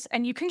Pinterest,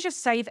 and you can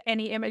just save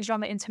any image on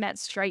the internet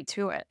straight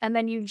to it. And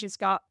then you just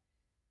got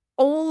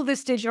all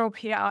this digital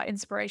PR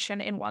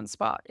inspiration in one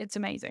spot. It's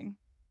amazing.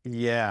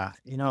 Yeah,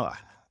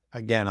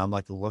 again, I'm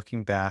like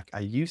looking back. I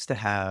used to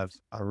have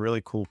a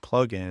really cool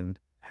plugin.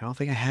 I don't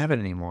think I have it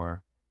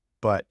anymore,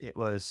 but it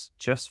was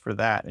just for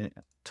that. And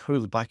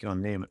totally blanking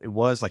on the name. It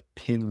was like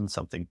pin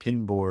something,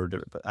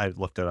 pinboard. But I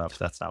looked it up.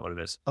 That's not what it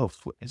is. Oh,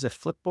 is it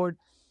Flipboard?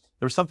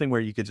 There was something where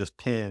you could just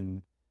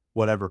pin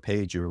whatever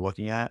page you were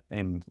looking at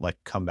and like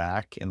come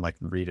back and like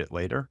read it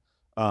later.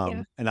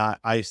 Yeah. And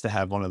I used to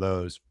have one of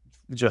those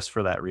just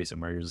for that reason,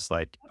 where you're just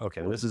like,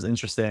 okay, this is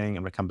interesting.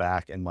 I'm gonna come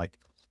back and like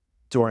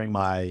during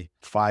my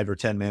 5 or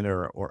 10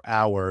 minute or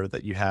hour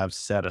that you have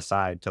set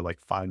aside to like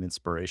find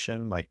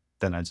inspiration, like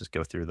then I just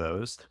go through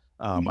those.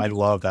 I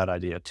love that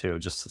idea too,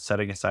 just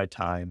setting aside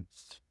time.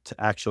 to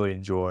actually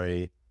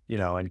enjoy,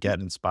 and get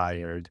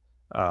inspired.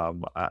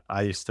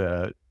 I used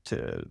to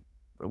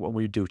when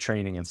we do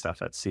training and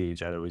stuff at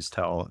Siege, I'd always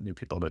tell new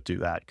people to do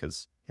that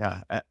because,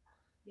 yeah, Yeah.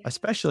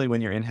 especially when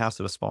you're in house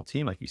of a small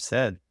team, like you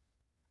said,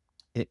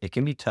 it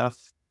can be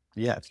tough.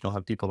 Yeah, if you don't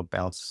have people to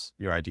bounce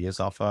your ideas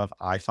off of.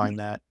 I find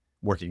that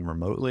working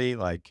remotely,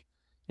 like,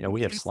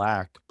 we have Mhm.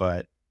 Slack,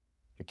 but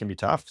it can be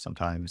tough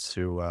sometimes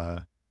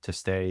to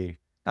stay,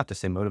 not to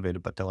stay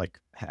motivated, but to like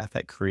have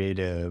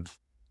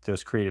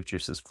those creative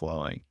juices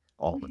flowing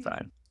all the Mhm.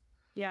 time.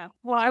 Yeah.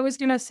 Well, I was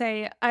gonna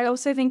say, I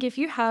also think if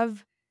you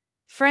have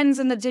friends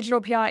in the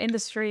digital PR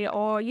industry,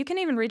 or you can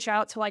even reach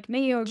out to like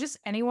me or just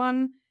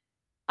anyone,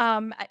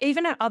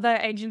 even at other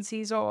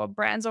agencies or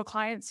brands or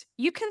clients,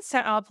 you can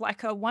set up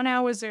like a 1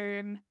 hour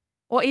Zoom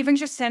or even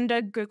just send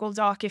a Google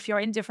Doc if you're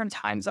in different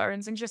time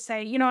zones and just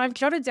say, I've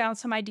jotted down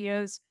some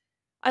ideas.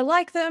 I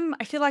like them.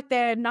 I feel like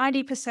they're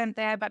 90%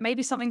 there, but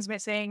maybe something's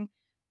missing.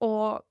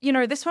 Or,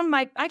 this one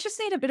might, I just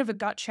need a bit of a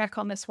gut check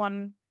on this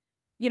one,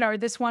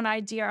 this one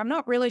idea. I'm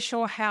not really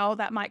sure how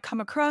that might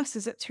come across.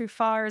 Is it too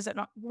far? Is it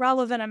not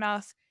relevant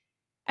enough?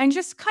 And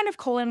just kind of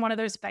call in one of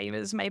those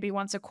favors maybe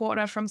once a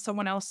quarter from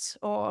someone else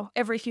or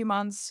every few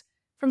months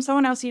from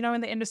someone else,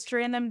 in the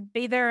industry and then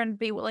be there and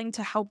be willing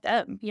to help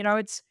them.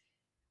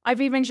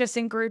 I've even just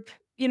in group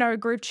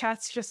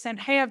chats just sent,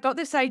 hey, I've got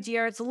this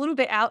idea. It's a little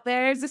bit out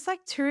there. Is this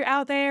like too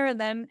out there? And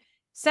then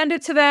send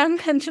it to them.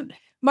 And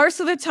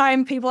most of the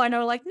time people I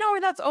know are like, no,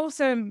 that's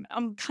awesome.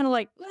 I'm kind of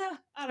like,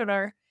 I don't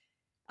know.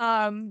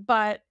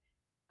 But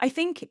I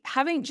think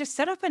having just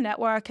set up a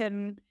network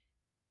and,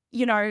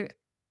 you know,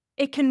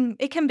 it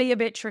can be a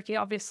bit tricky,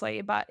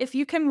 obviously, but if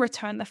you can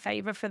return the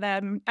favor for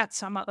them at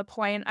some other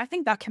point, I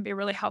think that can be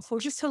really helpful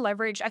just to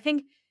leverage. I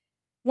think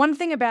one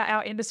thing about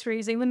our industry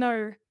is even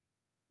though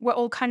we're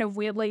all kind of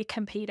weirdly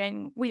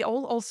competing, we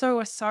all also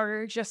are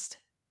so just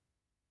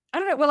I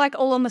don't know, we're like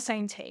all on the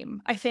same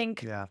team. I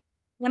think Yeah.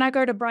 when I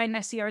go to Brian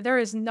SEO, there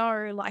is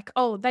no like,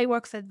 oh, they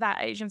work for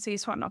that agency,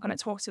 so I'm not going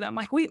to talk to them.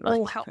 Like we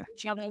all Right. help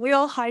each other. We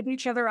all hype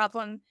each other up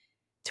on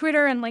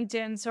Twitter and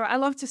LinkedIn. So I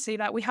love to see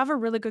that. We have a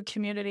really good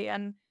community.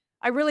 And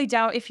I really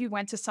doubt if you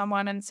went to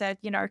someone and said,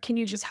 can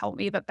you just help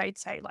me? That they'd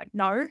say like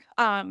no.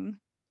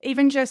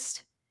 Even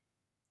just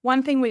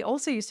one thing we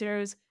also used to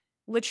do is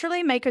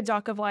literally make a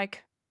doc of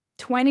like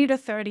 20 to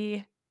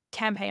 30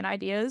 campaign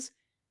ideas,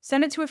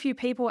 send it to a few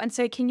people and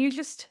say, can you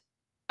just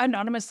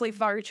anonymously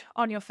vote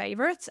on your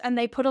favorites? And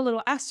they put a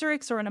little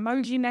asterisk or an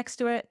emoji next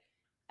to it.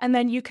 And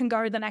then you can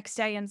go the next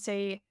day and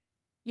see,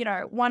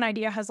 one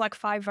idea has like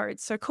 5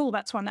 votes. So cool,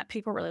 that's one that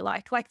people really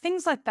like. Like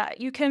things like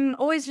that. You can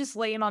always just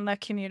lean on the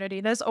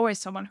community. There's always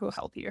someone who will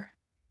help you.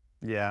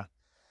 Yeah.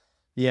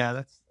 Yeah,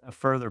 that's a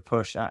further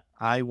push.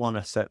 I want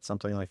to set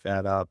something like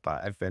that up.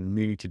 I've been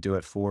meaning to do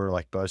it for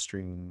like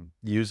BuzzStream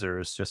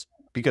users just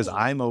because Cool.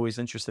 I'm always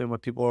interested in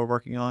what people are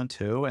working on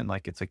too. And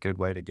like it's a good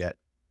way to get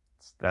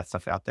that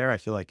stuff out there. I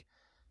feel like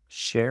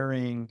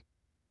sharing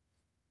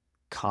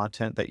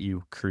content that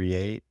you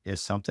create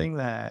is something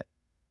that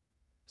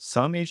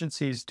some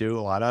agencies do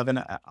a lot of.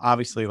 And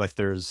obviously, like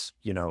there's,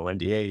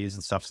 NDAs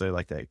and stuff. So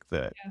like the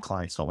Yeah.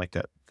 clients don't like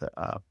to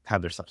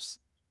have their stuff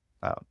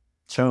uh,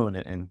 shown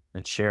and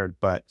shared.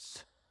 But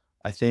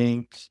I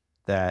think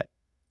that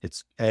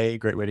it's a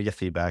great way to get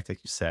feedback,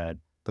 like you said,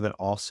 but then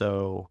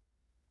also,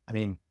 I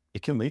mean,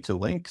 it can lead to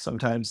links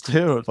sometimes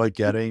too. Like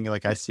getting,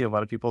 like I see a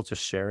lot of people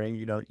just sharing,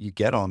 you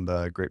get on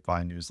the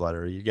Grapevine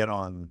newsletter, you get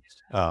on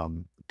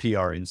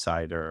PR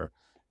Insider,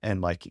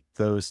 and like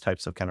those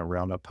types of kind of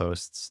roundup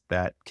posts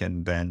that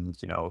can then,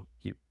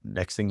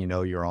 next thing you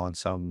know, you're on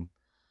some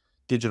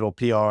digital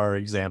PR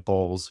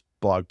examples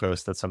blog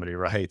post that somebody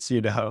writes.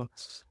 Yeah. So,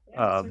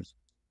 Um,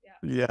 yeah.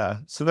 yeah.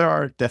 So there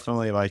are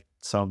definitely like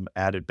some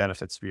added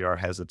benefits if you are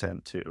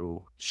hesitant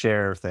to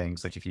share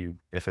things. Like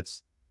if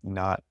it's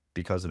not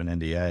because of an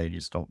NDA, you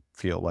just don't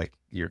feel like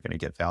you're going to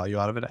get value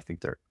out of it. I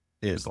think there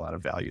is a lot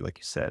of value, like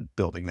you said,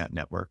 building that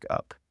network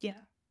up.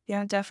 Yeah.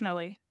 Yeah,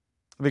 definitely.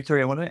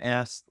 Victoria, I want to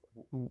ask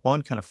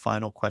one kind of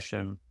final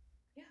question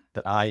Yeah.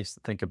 that I used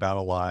to think about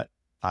a lot.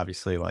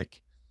 Obviously,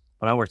 like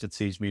when I worked at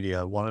Siege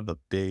Media, one of the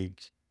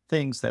big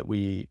things that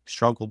we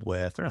struggled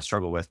with, or not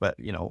struggled with, but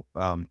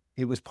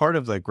it was part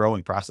of the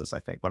growing process.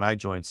 I think when I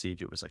joined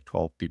Siege, it was like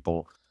 12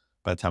 people.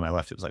 By the time I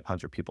left, it was like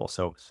 100 people.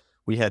 So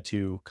we had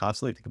to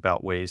constantly think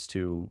about ways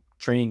to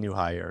train new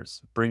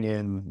hires, bring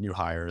in new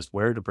hires,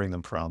 where to bring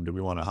them from. Do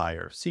we want to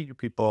hire senior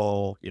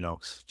people,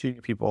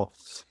 junior people?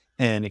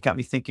 And it got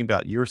me thinking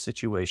about your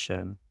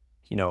situation,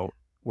 you know,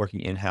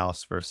 working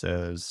in-house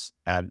versus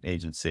at an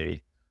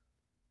agency.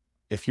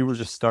 If you were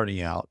just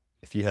starting out,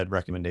 if you had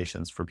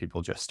recommendations for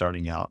people just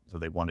starting out, so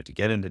they wanted to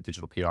get into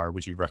digital PR,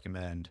 would you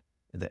recommend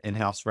the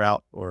in-house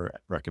route or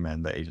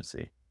recommend the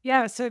agency?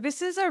 Yeah, so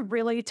this is a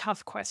really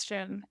tough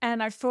question,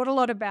 and I've thought a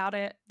lot about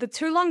it. The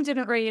too long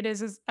didn't read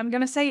is I'm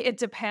going to say it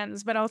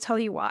depends, but I'll tell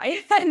you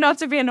why. Not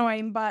to be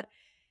annoying, but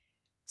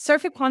so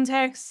for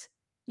context,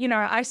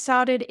 I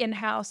started in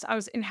house. I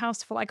was in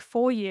house for like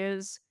 4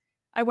 years.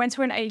 I went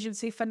to an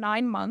agency for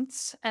 9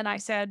 months, and I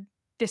said,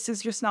 "This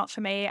is just not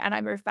for me," and I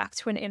moved back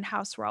to an in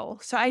house role.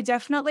 So I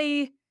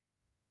definitely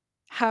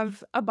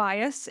have a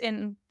bias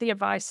in the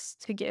advice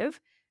to give.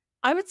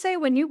 I would say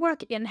when you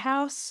work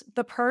in-house,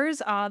 the pros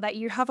are that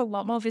you have a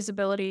lot more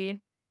visibility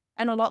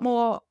and a lot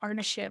more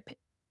ownership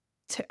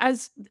to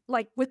as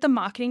like with the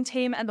marketing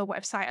team and the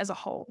website as a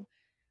whole.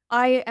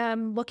 I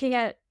am looking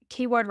at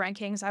keyword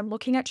rankings, I'm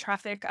looking at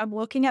traffic, I'm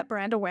looking at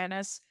brand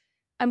awareness,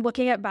 I'm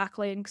looking at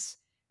backlinks.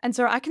 And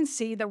so I can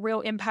see the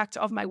real impact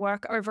of my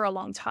work over a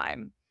long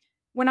time.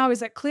 When I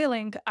was at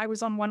Clearlink, I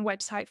was on one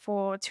website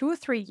for 2 or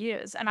 3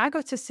 years and I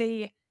got to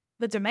see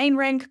the domain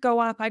rank go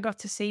up. I got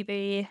to see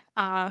the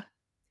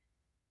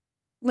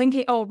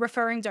linking or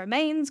referring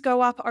domains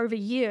go up over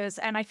years.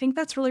 And I think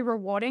that's really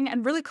rewarding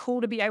and really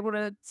cool to be able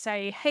to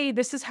say, hey,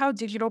 this is how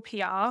digital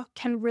PR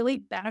can really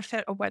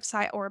benefit a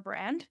website or a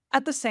brand.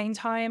 At the same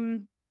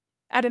time,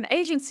 at an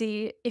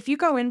agency, if you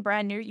go in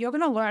brand new, you're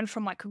going to learn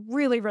from like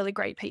really, really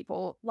great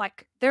people.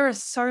 Like there are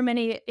so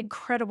many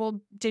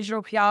incredible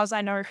digital PRs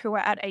I know who are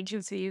at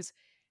agencies.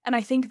 And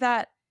I think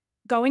that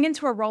going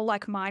into a role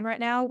like mine right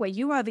now, where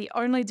you are the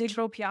only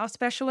digital PR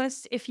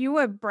specialist, if you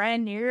were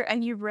brand new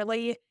and you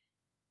really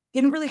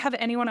didn't really have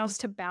anyone else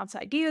to bounce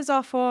ideas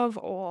off of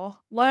or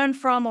learn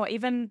from or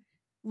even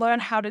learn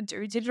how to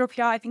do digital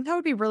PR, I think that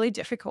would be really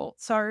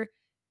difficult. So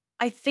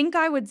I think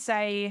I would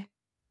say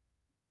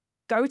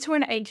go to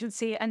an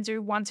agency and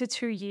do 1 to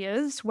 2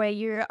 years where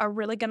you are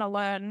really going to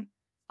learn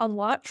a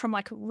lot from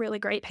like really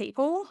great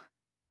people.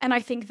 And I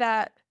think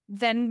that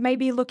then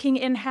maybe looking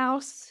in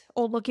house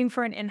or looking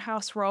for an in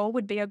house role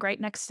would be a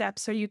great next step.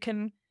 So you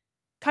can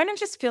kind of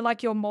just feel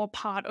like you're more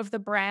part of the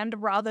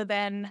brand rather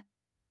than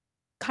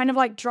kind of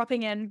like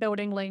dropping in,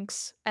 building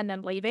links, and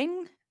then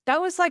leaving. That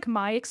was like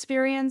my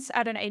experience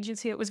at an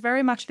agency. It was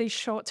very much these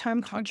short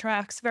term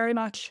contracts, very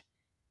much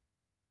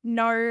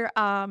no,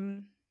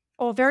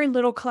 or very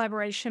little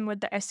collaboration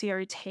with the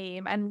SEO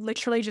team, and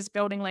literally just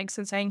building links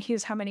and saying,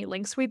 here's how many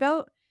links we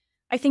built.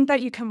 I think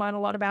that you can learn a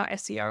lot about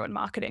SEO and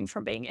marketing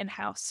from being in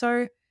house.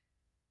 So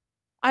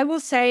I will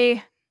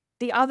say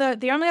the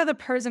only other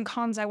pros and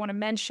cons I want to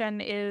mention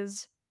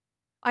is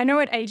I know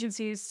at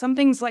agencies, some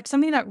things like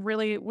something that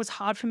really was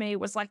hard for me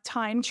was like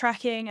time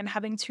tracking and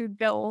having to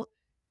bill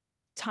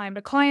time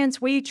to clients.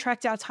 We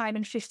tracked our time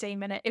in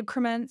 15-minute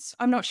increments.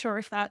 I'm not sure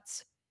if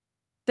that's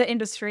the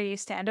industry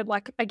standard.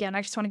 Like, again,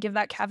 I just want to give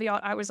that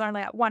caveat. I was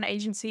only at one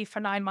agency for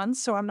 9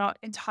 months, so I'm not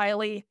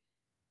entirely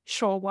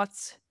sure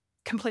what's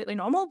completely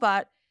normal,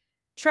 but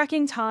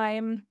tracking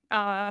time,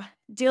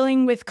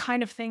 dealing with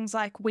kind of things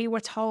like we were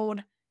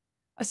told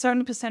a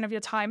certain percent of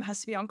your time has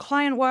to be on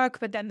client work,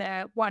 but then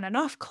there weren't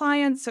enough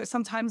clients. So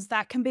sometimes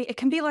it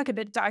can be like a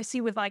bit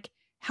dicey with like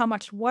how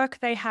much work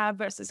they have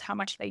versus how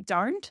much they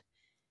don't.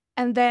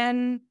 And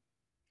then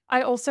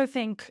I also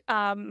think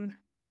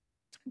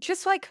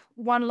just like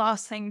one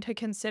last thing to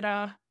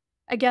consider.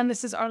 Again,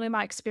 this is only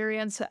my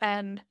experience.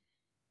 And,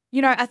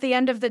 you know, at the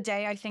end of the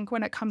day, I think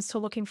when it comes to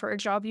looking for a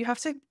job, you have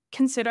to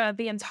consider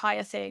the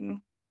entire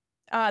thing,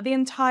 the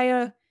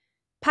entire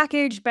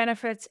package,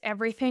 benefits,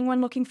 everything when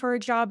looking for a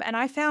job. And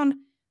I found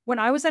when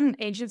I was at an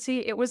agency,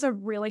 it was a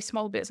really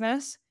small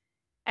business.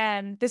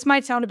 And this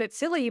might sound a bit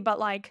silly, but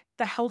like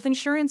the health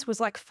insurance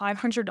was like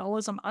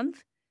 $500 a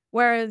month.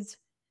 Whereas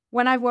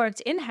when I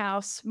worked in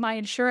house, my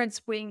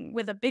insurance wing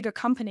with a bigger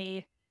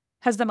company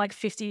has been like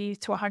 $50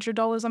 to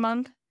 $100 a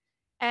month.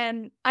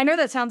 And I know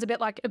that sounds a bit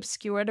like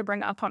obscure to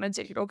bring up on a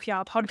digital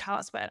PR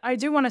podcast, but I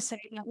do want to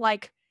say,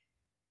 like,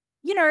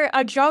 you know,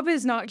 a job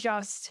is not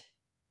just,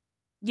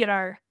 you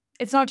know,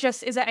 it's not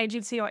just is it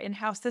agency or in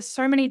house. There's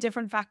so many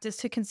different factors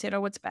to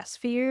consider what's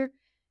best for you.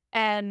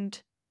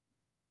 And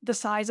the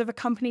size of a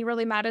company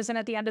really matters. And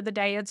at the end of the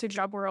day, it's a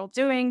job we're all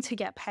doing to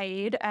get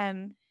paid.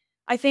 And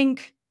I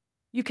think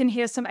you can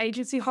hear some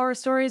agency horror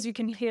stories. You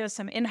can hear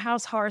some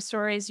in-house horror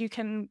stories. You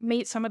can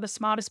meet some of the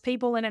smartest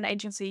people in an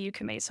agency. You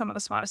can meet some of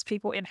the smartest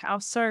people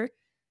in-house. So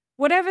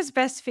whatever's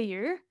best for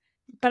you.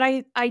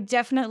 But I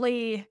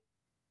definitely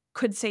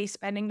could see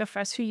spending the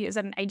first few years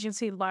at an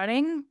agency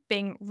learning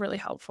being really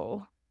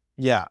helpful.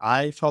 Yeah,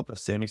 I felt the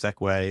same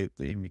exact way.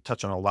 You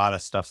touch on a lot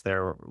of stuff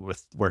there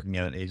with working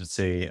at an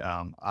agency.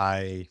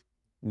 I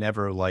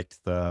never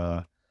liked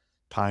the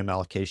time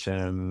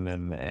allocation,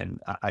 and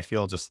I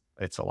feel just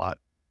it's a lot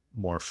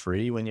more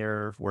free when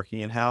you're working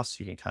in house.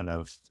 You can kind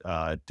of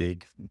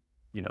dig,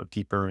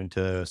 deeper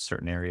into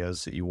certain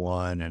areas that you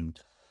want,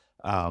 and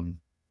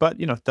but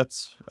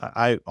that's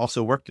I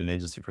also worked in an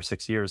agency for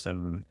 6 years,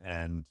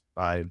 and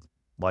I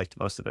liked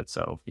most of it.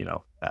 So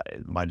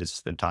it might have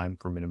just been time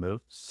for me to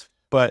move.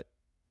 But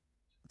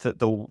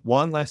the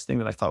one last thing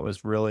that I thought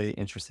was really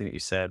interesting that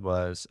you said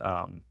was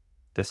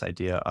this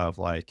idea of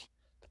like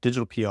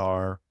digital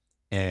PR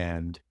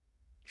and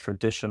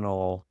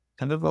traditional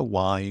kind of the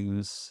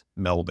lines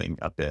melding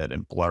a bit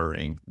and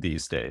blurring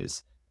these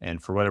days.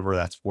 And for whatever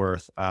that's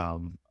worth,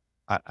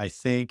 I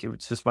think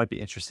just might be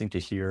interesting to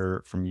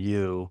hear from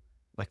you,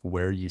 like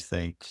where you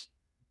think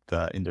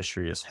the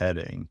industry is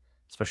heading,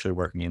 especially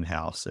working in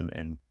house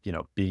and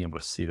being able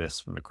to see this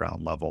from the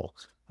ground level.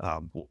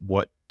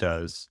 What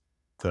does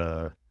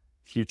the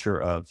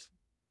future of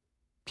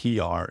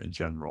PR in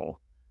general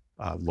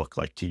look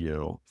like to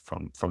you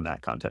from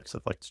that context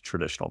of like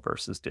traditional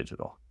versus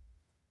digital?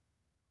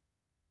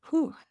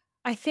 Whew.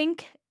 I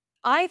think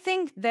I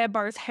think they're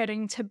both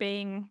heading to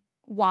being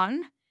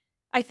one.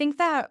 I think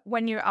that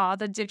when you are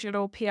the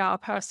digital PR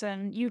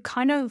person, you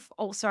kind of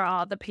also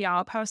are the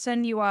PR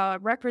person. You are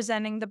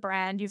representing the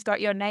brand. You've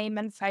got your name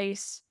and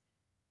face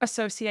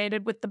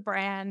associated with the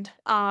brand.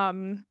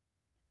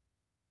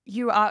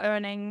 You are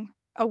earning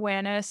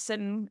awareness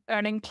and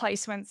earning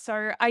placement.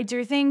 So I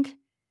do think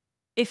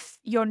if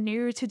you're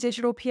new to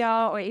digital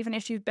PR or even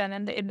if you've been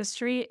in the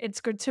industry,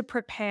 it's good to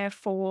prepare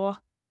for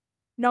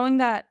knowing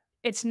that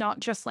it's not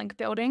just link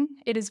building.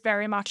 It is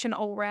very much an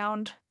all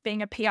round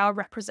being a PR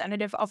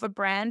representative of a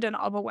brand and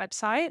of a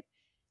website.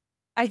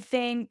 I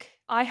think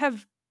I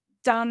have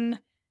done,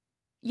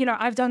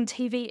 I've done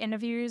TV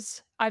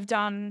interviews, I've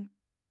done,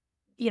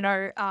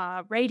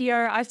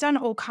 radio, I've done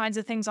all kinds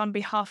of things on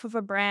behalf of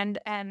a brand.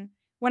 And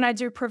when I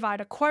do provide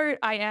a quote,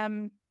 I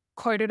am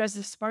quoted as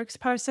a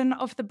spokesperson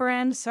of the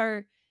brand.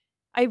 So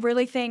I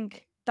really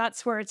think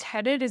that's where it's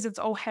headed, is it's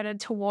all headed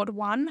toward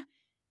one.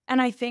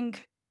 And I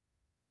think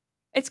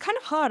it's kind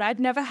of hard. I've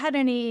never had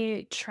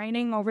any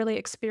training or really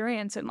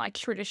experience in like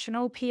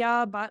traditional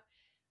PR, but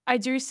I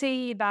do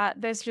see that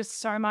there's just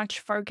so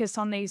much focus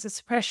on these,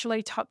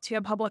 especially top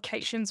tier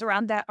publications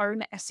around their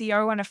own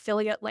SEO and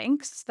affiliate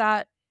links,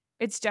 that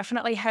it's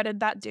definitely headed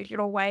that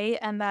digital way.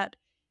 And that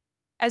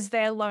as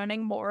they're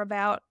learning more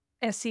about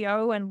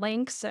SEO and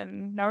links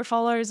and no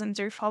follows and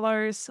do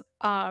follows,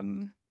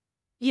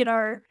 you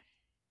know,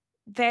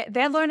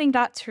 they're learning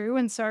that too,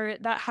 and so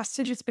that has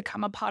to just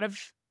become a part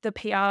of the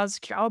PR's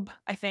job,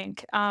 I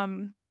think.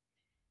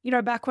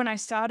 Back when I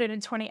started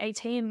in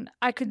 2018,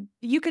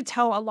 you could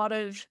tell a lot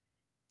of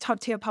top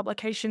tier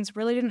publications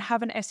really didn't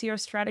have an SEO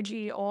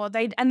strategy, or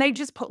they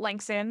just put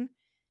links in.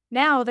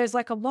 Now there's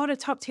like a lot of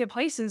top tier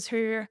places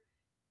who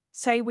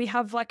say we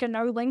have like a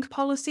no link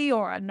policy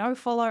or a no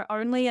follow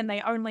only, and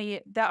their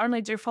only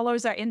do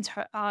follows are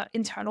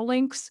internal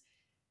links.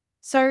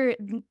 So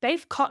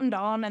they've cottoned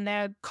on and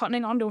they're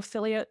cottoning on to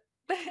affiliate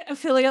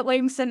affiliate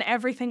links and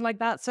everything like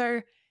that.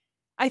 So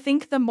I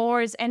think the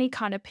more is any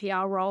kind of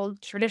PR role,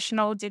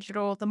 traditional,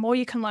 digital, the more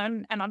you can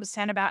learn and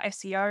understand about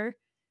SEO,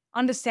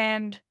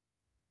 understand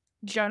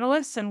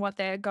journalists and what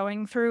they're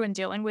going through and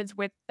dealing with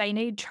they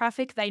need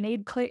traffic, they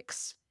need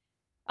clicks.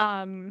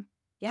 Um,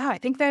 yeah, I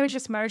think they were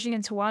just merging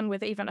into one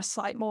with even a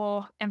slight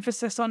more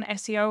emphasis on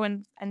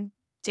SEO and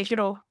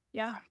digital.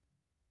 Yeah.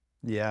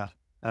 Yeah,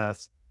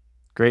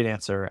 great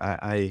answer.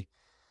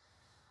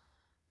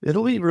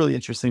 It'll be really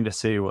interesting to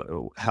see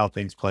how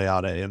things play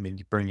out. I mean,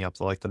 you bring up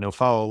like the no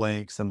follow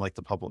links and like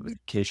the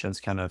publications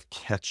kind of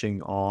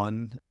catching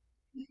on.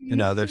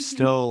 There's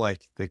still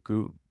like the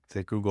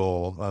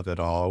Google of it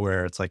all,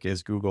 where it's like,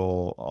 is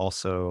Google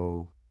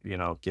also,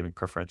 giving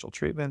preferential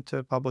treatment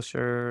to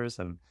publishers?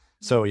 And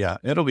so, yeah,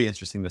 it'll be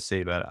interesting to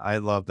see. But I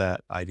love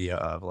that idea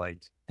of like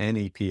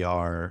any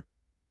PR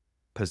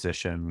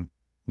position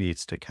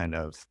needs to kind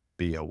of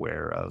be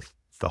aware of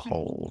the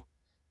whole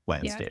Yeah.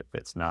 landscape.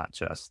 It's not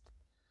just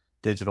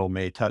digital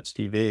may touch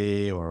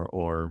TV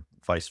or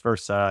vice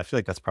versa. I feel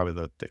like that's probably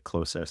the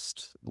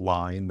closest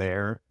line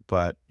there.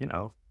 But,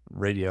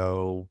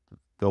 radio,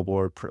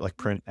 billboard, like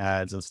print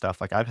ads and stuff.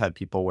 Like I've had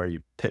people where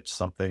you pitch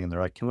something and they're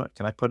like, can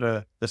I put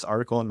this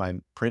article in my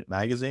print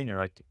magazine? You're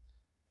like,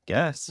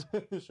 yes,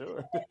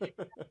 sure.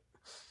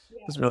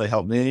 Doesn't really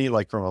help me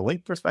like from a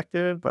link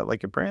perspective, but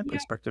like a brand Yeah.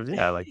 perspective,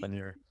 yeah, like when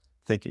you're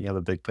thinking of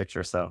the big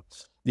picture. So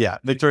yeah,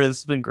 Victoria, this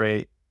has been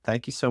great.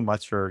 Thank you so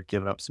much for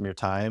giving up some of your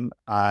time.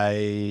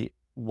 I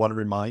want to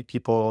remind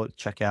people,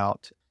 check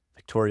out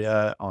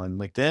Victoria on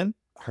LinkedIn.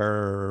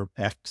 Her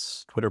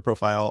X Twitter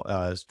profile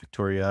is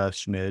Victoria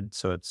Schmid.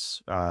 So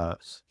it's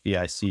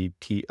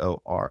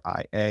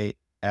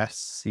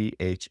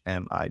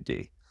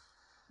VictoriaSchmid.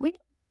 We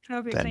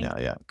Perfect. Then Thank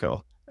yeah,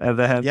 cool. And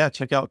then yeah,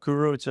 check out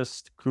Kuru. It's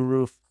just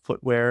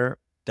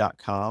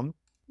kurufootwear.com.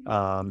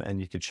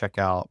 And you can check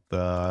out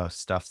the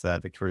stuff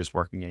that Victoria's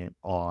working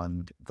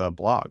on the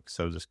blog.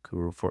 So just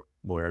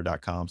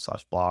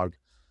kurufootwear.com/blog.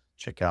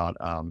 Check out,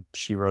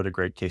 she wrote a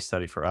great case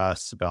study for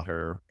us about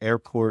her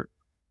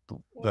the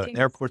walking.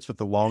 airports with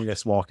the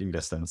longest walking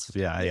distance.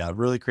 Yeah.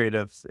 Really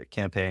creative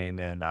campaign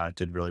and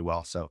did really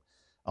well. So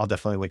I'll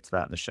definitely link to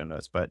that in the show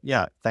notes. But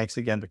yeah, thanks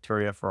again,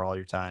 Victoria, for all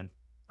your time.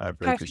 I really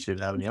Perfect.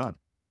 appreciate having you on.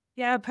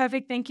 Yeah,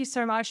 perfect. Thank you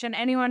so much. And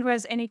anyone who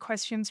has any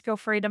questions, feel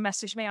free to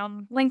message me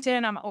on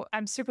LinkedIn.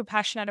 I'm super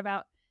passionate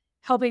about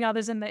helping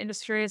others in the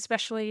industry,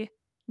 especially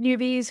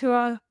newbies who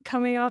are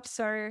coming up.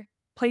 So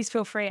please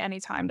feel free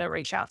anytime to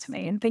reach out to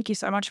me. And thank you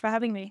so much for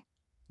having me.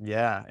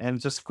 Yeah.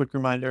 And just a quick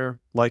reminder,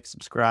 like,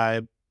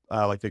 subscribe.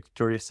 Like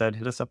Victoria said,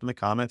 hit us up in the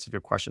comments if you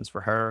have questions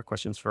for her,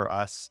 questions for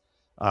us.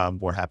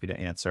 We're happy to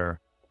answer.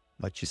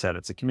 Like she said,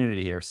 it's a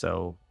community here.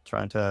 So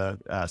trying to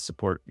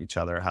support each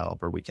other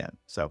however we can.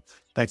 So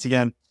thanks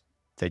again.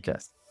 Take care.